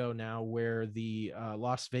years ago now, where the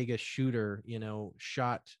Las Vegas shooter,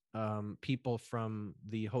 shot people from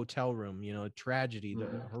the hotel room, tragedy,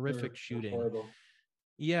 the horrific shooting. Horrible.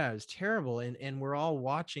 Yeah, it's terrible. And we're all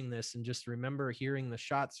watching this and just remember hearing the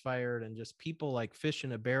shots fired, and just people like fish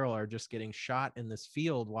in a barrel are just getting shot in this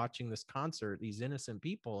field watching this concert, these innocent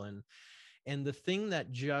people. And the thing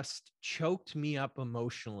that just choked me up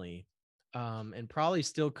emotionally, and probably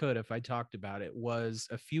still could if I talked about it, was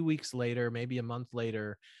a few weeks later, maybe a month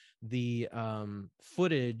later, the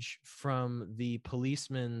footage from the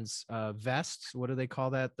policeman's vests. What do they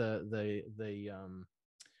call that? The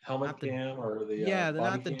Helmet not the cam or the yeah, body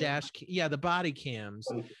not the cam? yeah, the body cams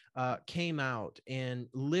came out and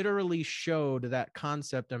literally showed that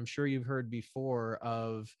concept I'm sure you've heard before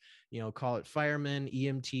of, call it firemen,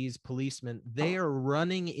 EMTs, policemen. They are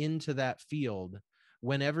running into that field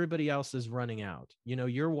when everybody else is running out. You know,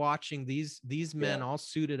 you're watching these men all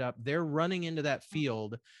suited up. They're running into that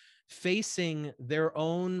field facing their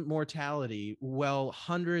own mortality while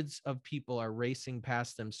hundreds of people are racing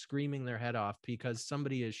past them, screaming their head off because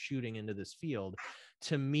somebody is shooting into this field.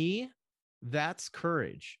 To me, that's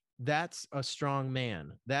courage. That's a strong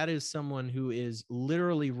man. That is someone who is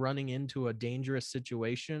literally running into a dangerous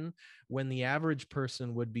situation when the average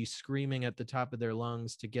person would be screaming at the top of their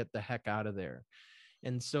lungs to get the heck out of there.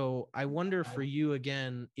 And so I wonder for you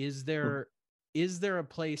again, is there a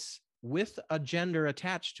place with a gender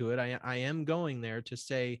attached to it? I am going there to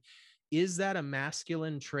say, is that a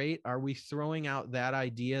masculine trait? Are we throwing out that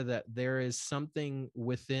idea that there is something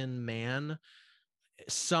within man?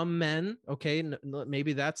 Some men, okay,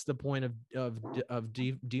 maybe that's the point of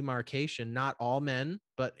demarcation. Not all men,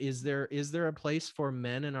 but is there a place for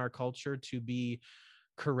men in our culture to be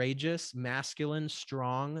courageous, masculine,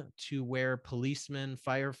 strong, to where policemen,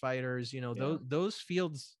 firefighters, you know, those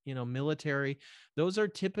fields, you know, military, those are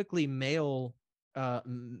typically male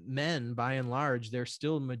men by and large. They're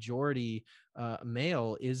still majority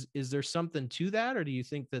male. Is there something to that, or do you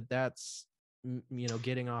think that that's, you know,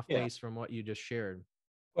 getting off base from what you just shared?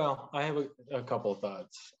 Well, I have a couple of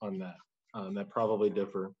thoughts on that that probably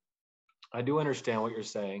differ. I do understand what you're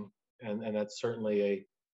saying, and that's certainly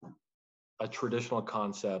a traditional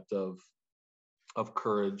concept of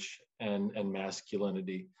courage and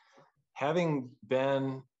masculinity. Having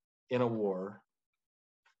been in a war,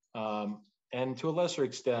 and to a lesser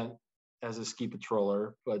extent as a ski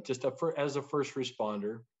patroller, but just as a first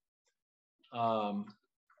responder,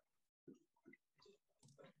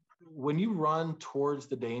 when you run towards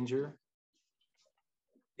the danger,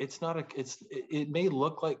 it may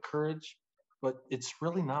look like courage, but it's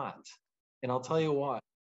really not. And I'll tell you why.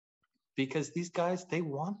 Because these guys, they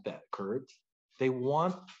want that courage. They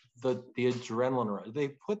want the adrenaline rush. They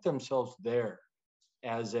put themselves there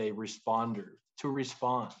as a responder to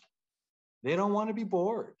respond. They don't want to be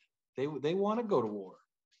bored. They want to go to war.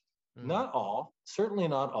 Not all, certainly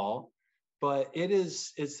not all, but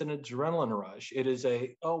it's an adrenaline rush. It is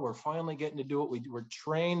we're finally getting to do what we were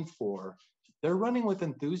trained for. They're running with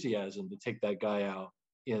enthusiasm to take that guy out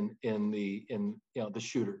in the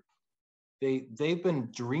shooter. They've been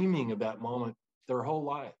dreaming of that moment their whole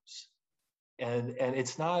lives. And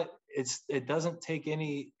it doesn't take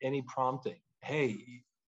any prompting. Hey,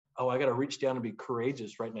 I got to reach down and be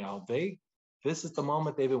courageous right now. This is the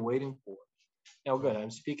moment they've been waiting for. Now, good,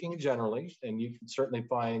 I'm speaking generally, and you can certainly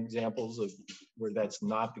find examples of where that's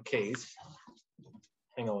not the case.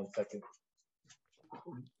 Hang on 1 second.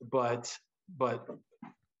 But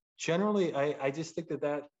generally, I just think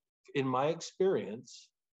that in my experience,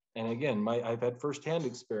 and again, I've had firsthand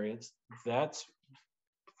experience, that's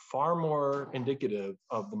far more indicative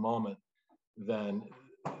of the moment than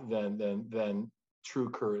true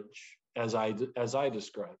courage, as I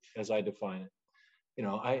describe, as I define it. You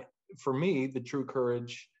know, for me, the true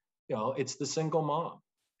courage, you know, it's the single mom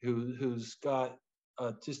who's got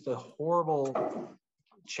just a horrible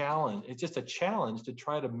challenge. It's just a challenge to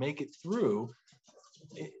try to make it through,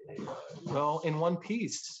 in one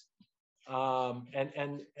piece. Or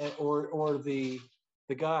the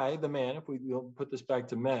guy, the man, if we put this back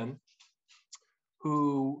to men,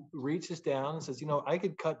 who reaches down and says, you know, I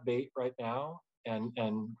could cut bait right now and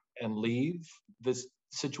leave this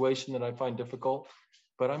situation that I find difficult,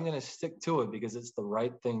 but I'm going to stick to it because it's the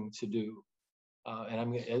right thing to do, and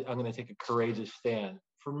I'm going to take a courageous stand.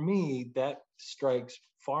 For me, that strikes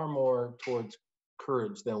far more towards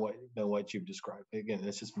courage than what you've described. Again,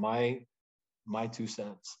 this is my 2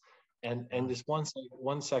 cents. And just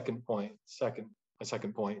one second point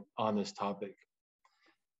on this topic.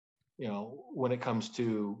 You know, when it comes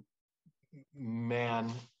to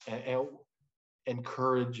man and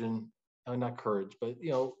courage, and not courage, but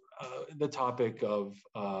you know, the topic of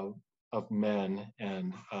men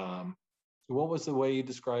and what was the way you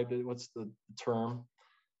described it? What's the term?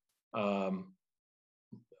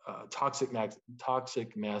 Toxic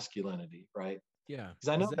masculinity, right? Yeah.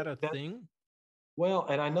 I know is that a thing? Well,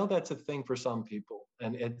 and I know that's a thing for some people,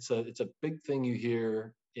 and it's a big thing you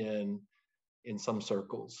hear in some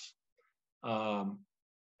circles.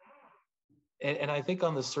 And I think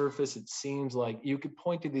on the surface, it seems like you could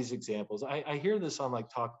point to these examples. I hear this on like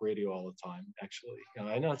talk radio all the time, actually. You know,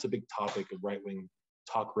 I know it's a big topic of right-wing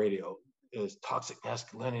talk radio, is toxic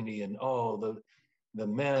masculinity, and the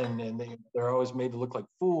men, and they're always made to look like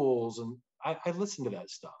fools. And I listen to that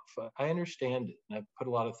stuff. I understand it, and I put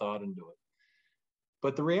a lot of thought into it.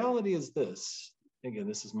 But the reality is this. Again,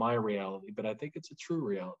 this is my reality, but I think it's a true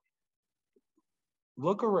reality.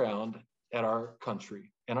 Look around at our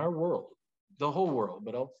country and our world. the whole world,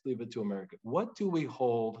 but I'll leave it to America. What do we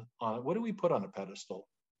hold on? What do we put on a pedestal?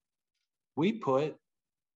 We put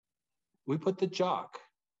the jock,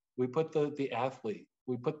 we put the athlete,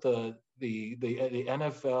 we put the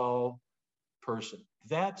NFL person.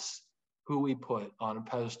 That's who we put on a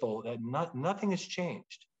pedestal. That nothing has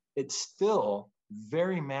changed. It's still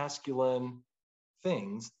very masculine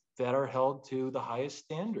things that are held to the highest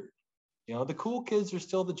standard. The cool kids are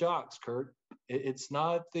still the jocks, Kurt. It's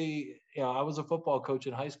not I was a football coach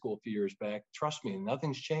in high school a few years back. Trust me,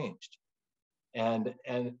 nothing's changed. And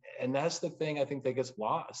that's the thing I think that gets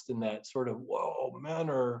lost in that sort of, whoa, men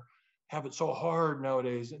have it so hard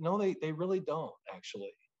nowadays. No, they really don't,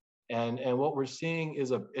 actually. And what we're seeing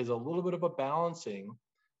is a little bit of a balancing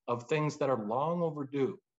of things that are long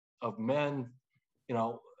overdue, of men,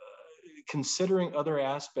 considering other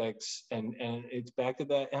aspects, and it's back to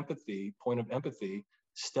that point of empathy,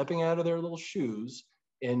 stepping out of their little shoes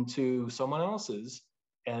into someone else's,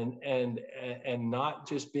 and not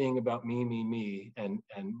just being about me and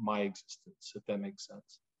my existence, if that makes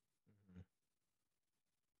sense.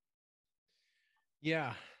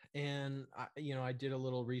 Yeah. And I did a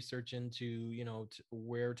little research into,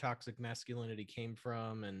 where toxic masculinity came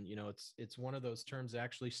from. And, it's one of those terms that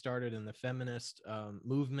actually started in the feminist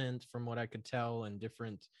movement, from what I could tell, and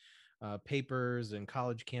different papers and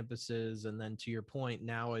college campuses. And then, to your point,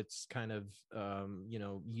 now it's kind of,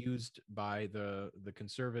 used by the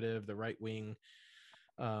conservative, the right wing,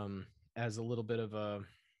 as a little bit of a,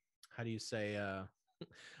 how do you say, a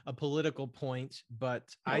political point.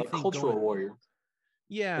 But I think cultural warrior.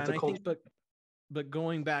 Yeah, and I think, but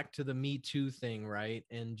going back to the Me Too thing, right?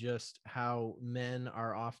 And just how men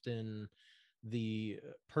are often the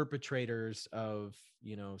perpetrators of,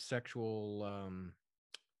 sexual,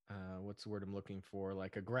 what's the word I'm looking for?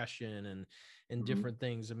 Like aggression and different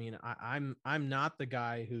things. I mean, I'm not the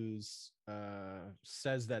guy who's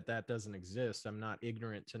says that doesn't exist. I'm not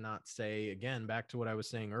ignorant to not say, again, back to what I was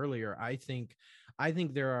saying earlier. I think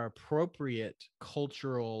there are appropriate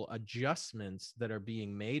cultural adjustments that are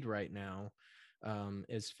being made right now,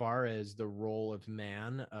 as far as the role of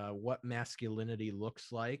man, what masculinity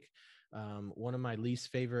looks like. One of my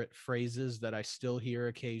least favorite phrases that I still hear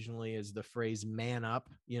occasionally is the phrase "man up."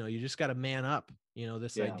 You just got to man up.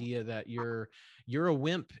 This idea that you're a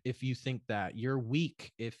wimp if you think that, you're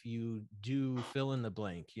weak if you do fill in the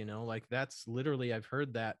blank. Like, that's literally, I've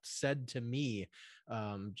heard that said to me,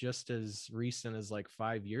 just as recent as like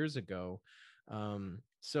 5 years ago.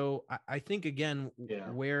 So I think, again,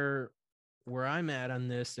 where I'm at on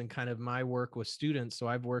this, and kind of my work with students. So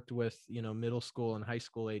I've worked with, middle school and high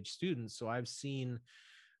school age students. So I've seen,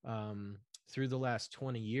 through the last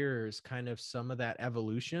 20 years, kind of some of that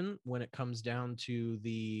evolution when it comes down to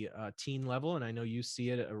the teen level. And I know you see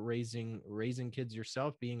it raising kids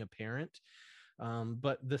yourself, being a parent.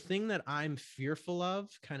 But the thing that I'm fearful of,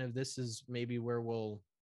 kind of, this is maybe where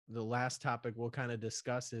the last topic we'll kind of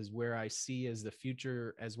discuss, is where I see as the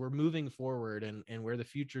future, as we're moving forward, and where the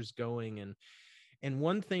future's going. And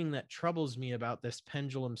one thing that troubles me about this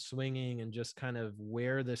pendulum swinging, and just kind of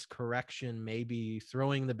where this correction may be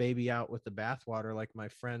throwing the baby out with the bathwater, like my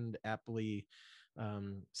friend aptly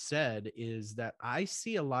said, is that I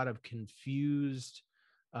see a lot of confused,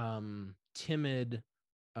 timid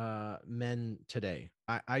men today.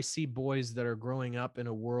 I see boys that are growing up in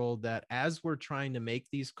a world that, as we're trying to make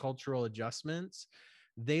these cultural adjustments,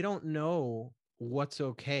 they don't know what's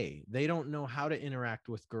okay. They don't know how to interact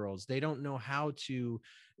with girls. They don't know how to,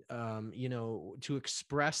 to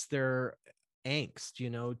express their angst,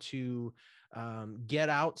 to get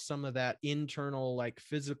out some of that internal, like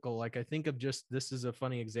physical. Like, I think of just, this is a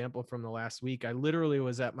funny example from the last week. I literally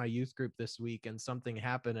was at my youth group this week, and something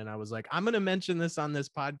happened, and I was like, I'm going to mention this on this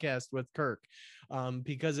podcast with Kirk,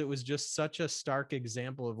 because it was just such a stark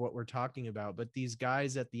example of what we're talking about. But these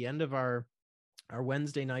guys at the end of our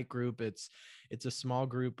Wednesday night group, it's a small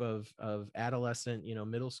group of adolescent,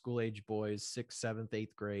 middle school age boys, 6th, 7th,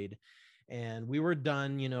 8th grade. And we were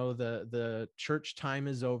done, the church time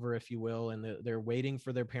is over, if you will, and they're waiting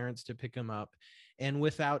for their parents to pick them up. And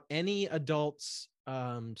without any adults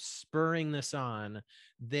spurring this on,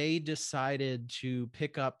 they decided to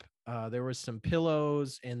pick up, there was some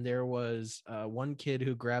pillows, and there was one kid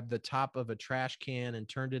who grabbed the top of a trash can and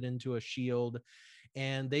turned it into a shield.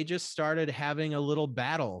 And they just started having a little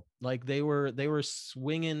battle. Like, they were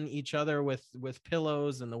swinging each other with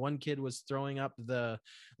pillows, and the one kid was throwing up the,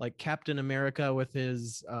 like, Captain America with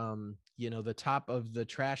his the top of the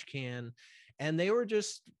trash can. And they were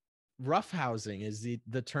just roughhousing, is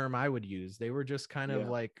the term I would use. They were just kind of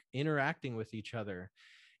like interacting with each other.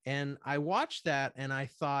 And I watched that, and I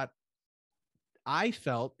thought, I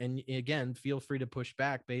felt, and again, feel free to push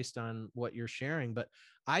back based on what you're sharing, but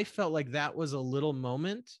I felt like that was a little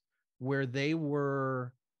moment where they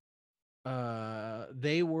were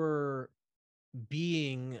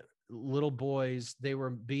being little boys, they were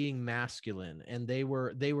being masculine, and they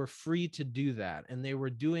were free to do that, and they were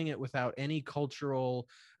doing it without any cultural,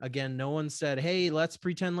 again, no one said, hey, let's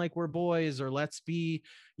pretend like we're boys, or let's be,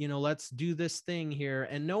 let's do this thing here.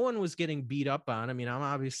 And no one was getting beat up on. I mean, I'm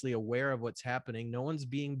obviously aware of what's happening. No one's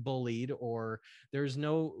being bullied, or there's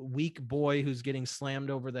no weak boy who's getting slammed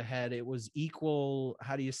over the head. It was equal,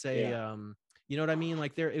 how do you say, you know what I mean?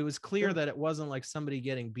 Like, there, it was clear Sure. that it wasn't like somebody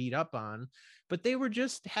getting beat up on, but they were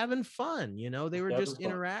just having fun, they were Having just fun.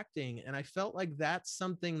 interacting. And I felt like that's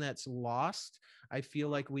something that's lost. I feel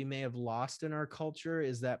like we may have lost in our culture,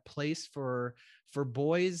 is that place for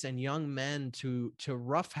boys and young men to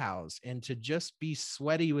roughhouse and to just be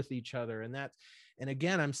sweaty with each other. And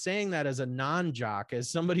again, I'm saying that as a non-jock, as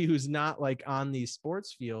somebody who's not like on these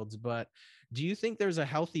sports fields, but do you think there's a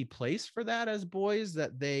healthy place for that as boys,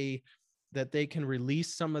 that they can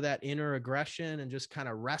release some of that inner aggression and just kind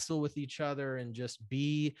of wrestle with each other and just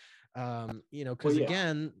be, Well, because yeah.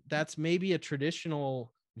 again, that's maybe a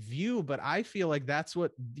traditional view, but I feel like that's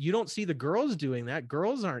what you don't see the girls doing. That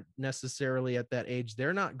girls aren't necessarily at that age.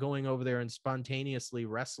 They're not going over there and spontaneously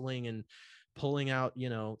wrestling and pulling out,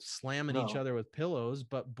 slamming each No. other with pillows.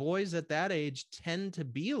 But boys at that age tend to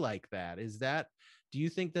be like that. Do you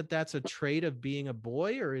think that that's a trait of being a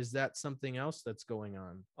boy, or is that something else that's going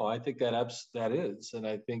on? Oh, I think that is, and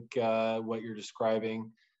I think what you're describing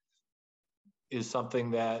is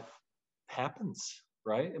something that happens,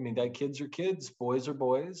 right? I mean, that kids are kids, boys are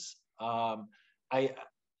boys. I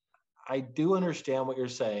I do understand what you're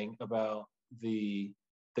saying about the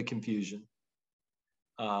confusion.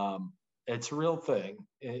 It's a real thing,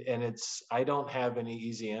 and it's I don't have any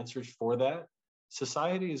easy answers for that.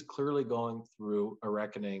 Society is clearly going through a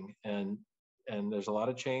reckoning, and there's a lot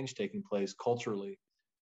of change taking place culturally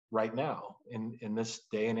right now in this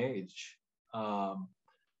day and age. Um,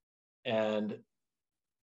 and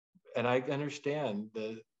and I understand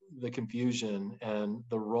the confusion and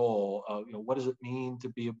the role of, what does it mean to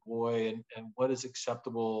be a boy, and what is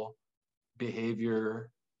acceptable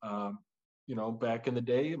behavior. Back in the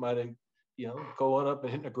day, you might have, going up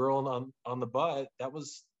and hitting a girl on the butt. That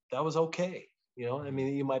was okay. I Mhm.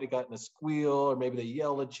 mean, you might have gotten a squeal, or maybe they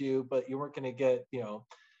yelled at you, but you weren't going to get,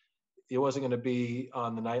 it wasn't going to be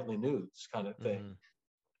on the nightly news kind of thing.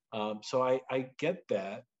 Mhm. So I get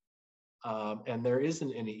that. And there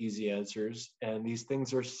isn't any easy answers, and these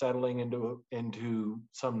things are settling into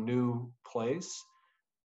some new place.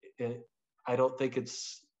 It, I don't think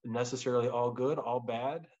it's necessarily all good, all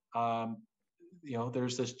bad.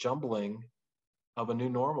 There's this jumbling of a new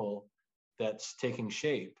normal that's taking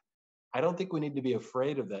shape. I don't think we need to be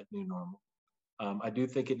afraid of that new normal. I do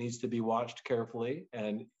think it needs to be watched carefully,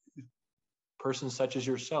 and persons such as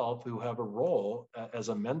yourself who have a role as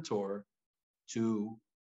a mentor to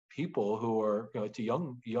people who are, to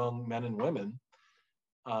young men and women.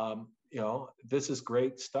 This is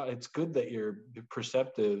great stuff. It's good that you're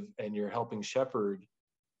perceptive and you're helping shepherd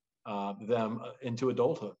them into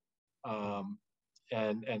adulthood, um,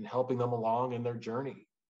 and helping them along in their journey.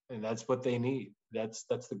 And that's what they need. That's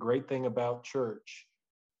the great thing about church,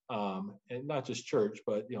 and not just church,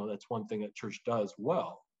 but that's one thing that church does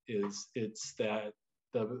well, is it's that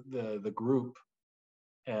the group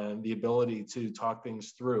and the ability to talk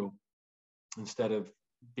things through instead of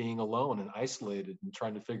being alone and isolated and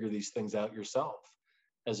trying to figure these things out yourself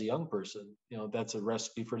as a young person. That's a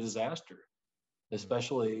recipe for disaster,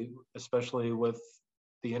 Mhm. especially with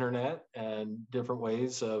the internet and different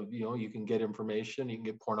ways of, you can get information, you can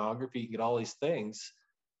get pornography, you can get all these things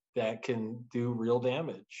that can do real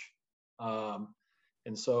damage.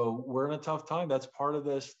 And so we're in a tough time. That's part of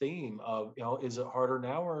this theme of, is it harder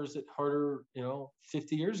now, or is it harder,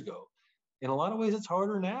 50 years ago? In a lot of ways, it's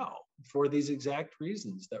harder now for these exact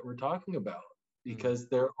reasons that we're talking about, Mhm. because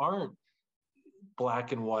there aren't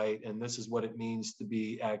black and white, and this is what it means to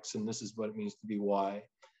be X, and this is what it means to be Y.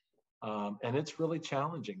 And it's really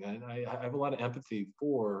challenging. And I have a lot of empathy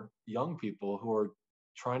for young people who are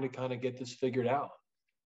trying to kind of get this figured out.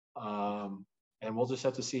 Um, and we'll just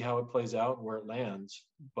have to see how it plays out and where it lands.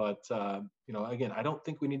 But again, I don't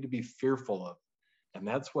think we need to be fearful of it. And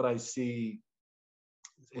that's what I see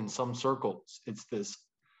in some circles. It's this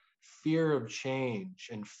fear of change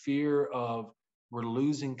and fear of we're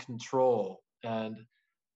losing control, and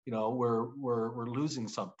we're losing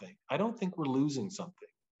something. I don't think we're losing something.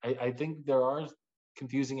 I think there are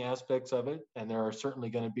confusing aspects of it, and there are certainly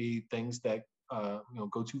going to be things that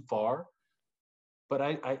go too far. but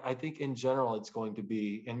I think in general it's going to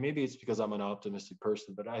be, and maybe it's because I'm an optimistic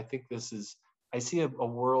person, but I think I see a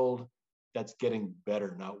world that's getting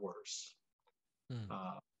better, not worse. Hmm.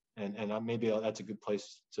 And maybe that's a good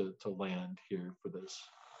place to land here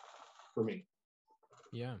for me.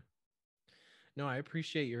 Yeah. No, I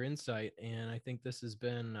appreciate your insight, and I think this has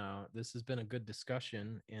been a good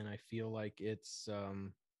discussion, and I feel like it's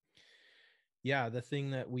yeah, the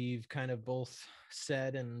thing that we've kind of both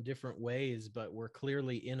said in different ways, but we're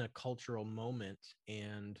clearly in a cultural moment,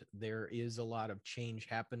 and there is a lot of change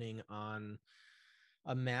happening on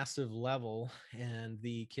a massive level. And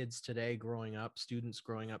the kids today growing up, students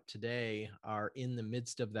growing up today, are in the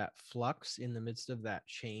midst of that flux, in the midst of that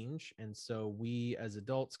change. And so we as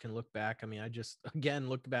adults can look back. I mean, I just again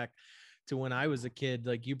look back to when I was a kid.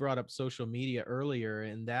 Like, you brought up social media earlier,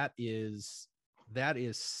 and that is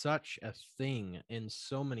such a thing in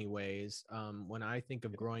so many ways. When I think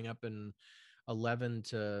of growing up in 11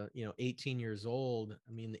 to 18 years old,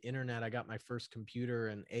 I mean, the internet, I got my first computer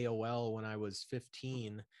and AOL when I was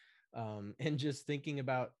 15. And just thinking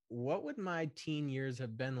about what would my teen years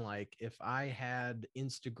have been like if I had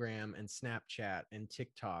Instagram and Snapchat and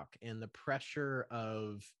TikTok, and the pressure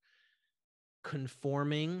of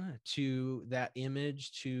conforming to that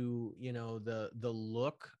image, to the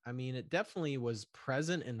look. I mean, it definitely was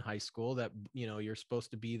present in high school that you're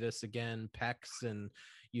supposed to be this, again, pecs, and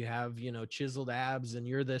you have chiseled abs, and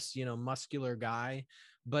you're this muscular guy.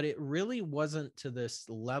 But it really wasn't to this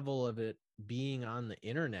level of it being on the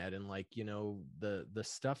internet, and like the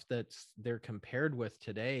stuff that they're compared with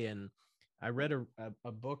today. And I read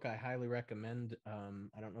a book I highly recommend.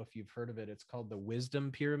 I don't know if you've heard of it. It's called The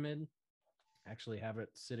Wisdom Pyramid. Actually have it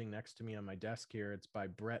sitting next to me on my desk here. It's by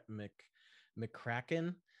Brett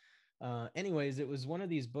McCracken. Anyways, it was one of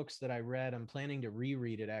these books that I read. I'm planning to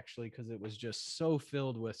reread it, actually, because it was just so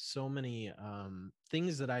filled with so many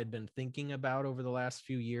things that I'd been thinking about over the last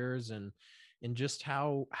few years, and just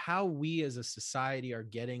how we as a society are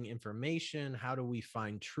getting information. How do we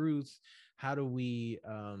find truth? How do we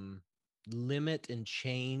limit and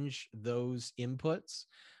change those inputs?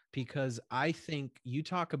 Because I think you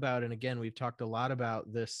talk about, and again, we've talked a lot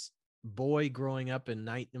about this boy growing up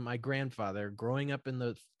my grandfather growing up in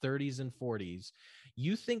the 30s and 40s.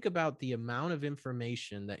 You think about the amount of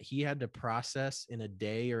information that he had to process in a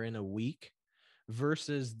day or in a week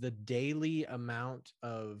versus the daily amount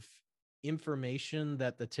of information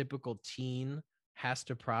that the typical teen has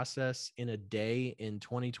to process in a day in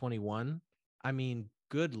 2021. I mean,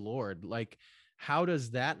 good Lord, like, how does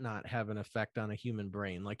that not have an effect on a human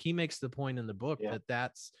brain? Like, he makes the point in the book Yeah. that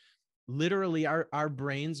that's literally our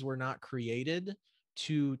brains were not created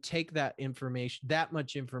to take that information, that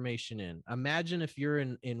much information in. Imagine if you're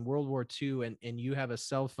in World War II, and you have a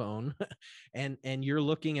cell phone and you're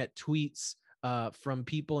looking at tweets from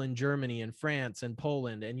people in Germany and France and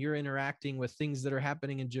Poland, and you're interacting with things that are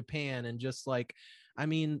happening in Japan. And just like, I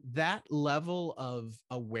mean, that level of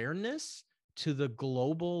awareness to the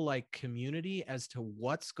global like community as to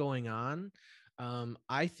what's going on,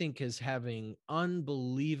 I think is having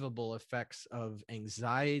unbelievable effects of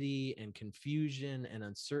anxiety and confusion and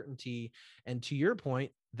uncertainty. And to your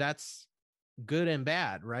point, that's good and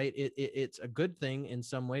bad, right? It's a good thing in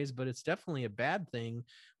some ways, but it's definitely a bad thing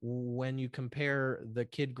when you compare the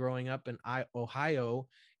kid growing up in Ohio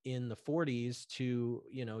in the 40s to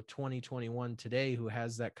 2021 today, who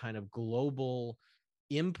has that kind of global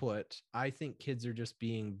input. I think kids are just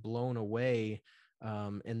being blown away.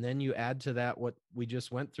 And then you add to that what we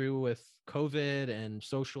just went through with COVID and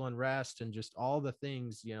social unrest and just all the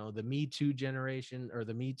things, the Me Too generation, or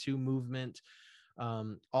the Me Too movement.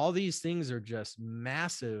 All these things are just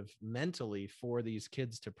massive mentally for these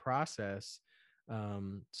kids to process.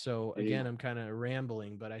 So again, I'm kind of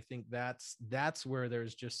rambling, but I think that's where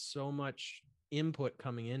there's just so much input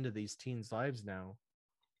coming into these teens' lives now.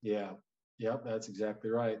 Yeah. Yep, that's exactly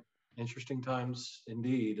right. Interesting times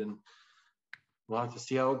indeed. And we'll have to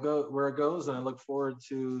see where it goes. And I look forward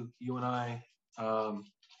to you and I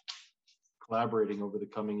collaborating over the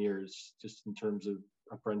coming years, just in terms of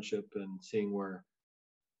a friendship and seeing where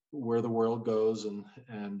the world goes,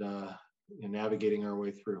 and navigating our way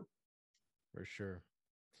through. For sure.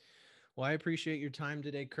 Well, I appreciate your time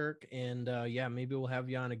today, Kirk. And yeah, maybe we'll have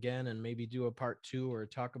you on again and maybe do a part 2 or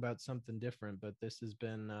talk about something different. But this has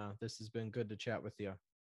been good to chat with you.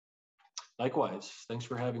 Likewise. Thanks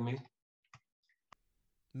for having me.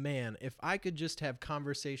 Man, if I could just have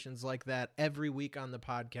conversations like that every week on the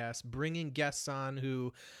podcast, bringing guests on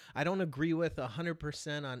who I don't agree with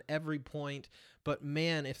 100% on every point, But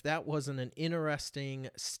man, if that wasn't an interesting,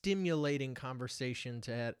 stimulating conversation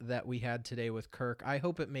that we had today with Kirk, I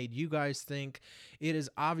hope it made you guys think. It is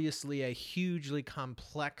obviously a hugely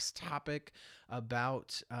complex topic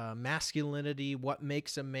about masculinity, what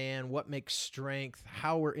makes a man, what makes strength,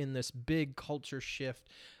 how we're in this big culture shift.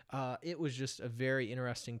 It was just a very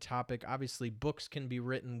interesting topic. Obviously, books can be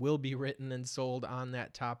written, will be written and sold on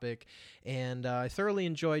that topic. And I thoroughly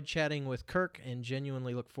enjoyed chatting with Kirk and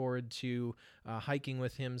genuinely look forward to hiking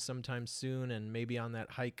with him sometime soon, and maybe on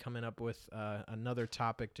that hike coming up with another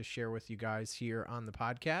topic to share with you guys here on the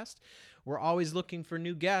podcast. We're always looking for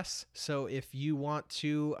new guests, so if you want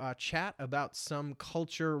to chat about some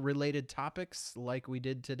culture-related topics like we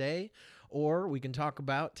did today, or we can talk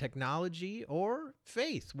about technology or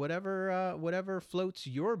faith, whatever floats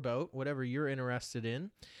your boat, whatever you're interested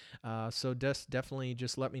in. So definitely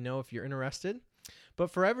just let me know if you're interested. But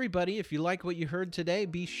for everybody, if you like what you heard today,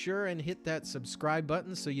 be sure and hit that subscribe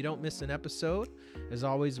button so you don't miss an episode. As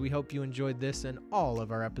always, we hope you enjoyed this and all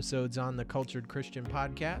of our episodes on the Cultured Christian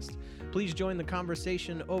Podcast. Please join the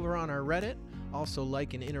conversation over on our Reddit. Also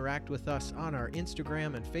like and interact with us on our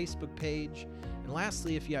Instagram and Facebook page. And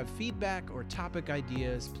lastly, if you have feedback or topic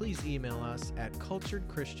ideas, please email us at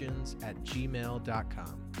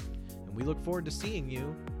culturedchristians@gmail.com. And we look forward to seeing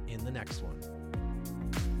you in the next one.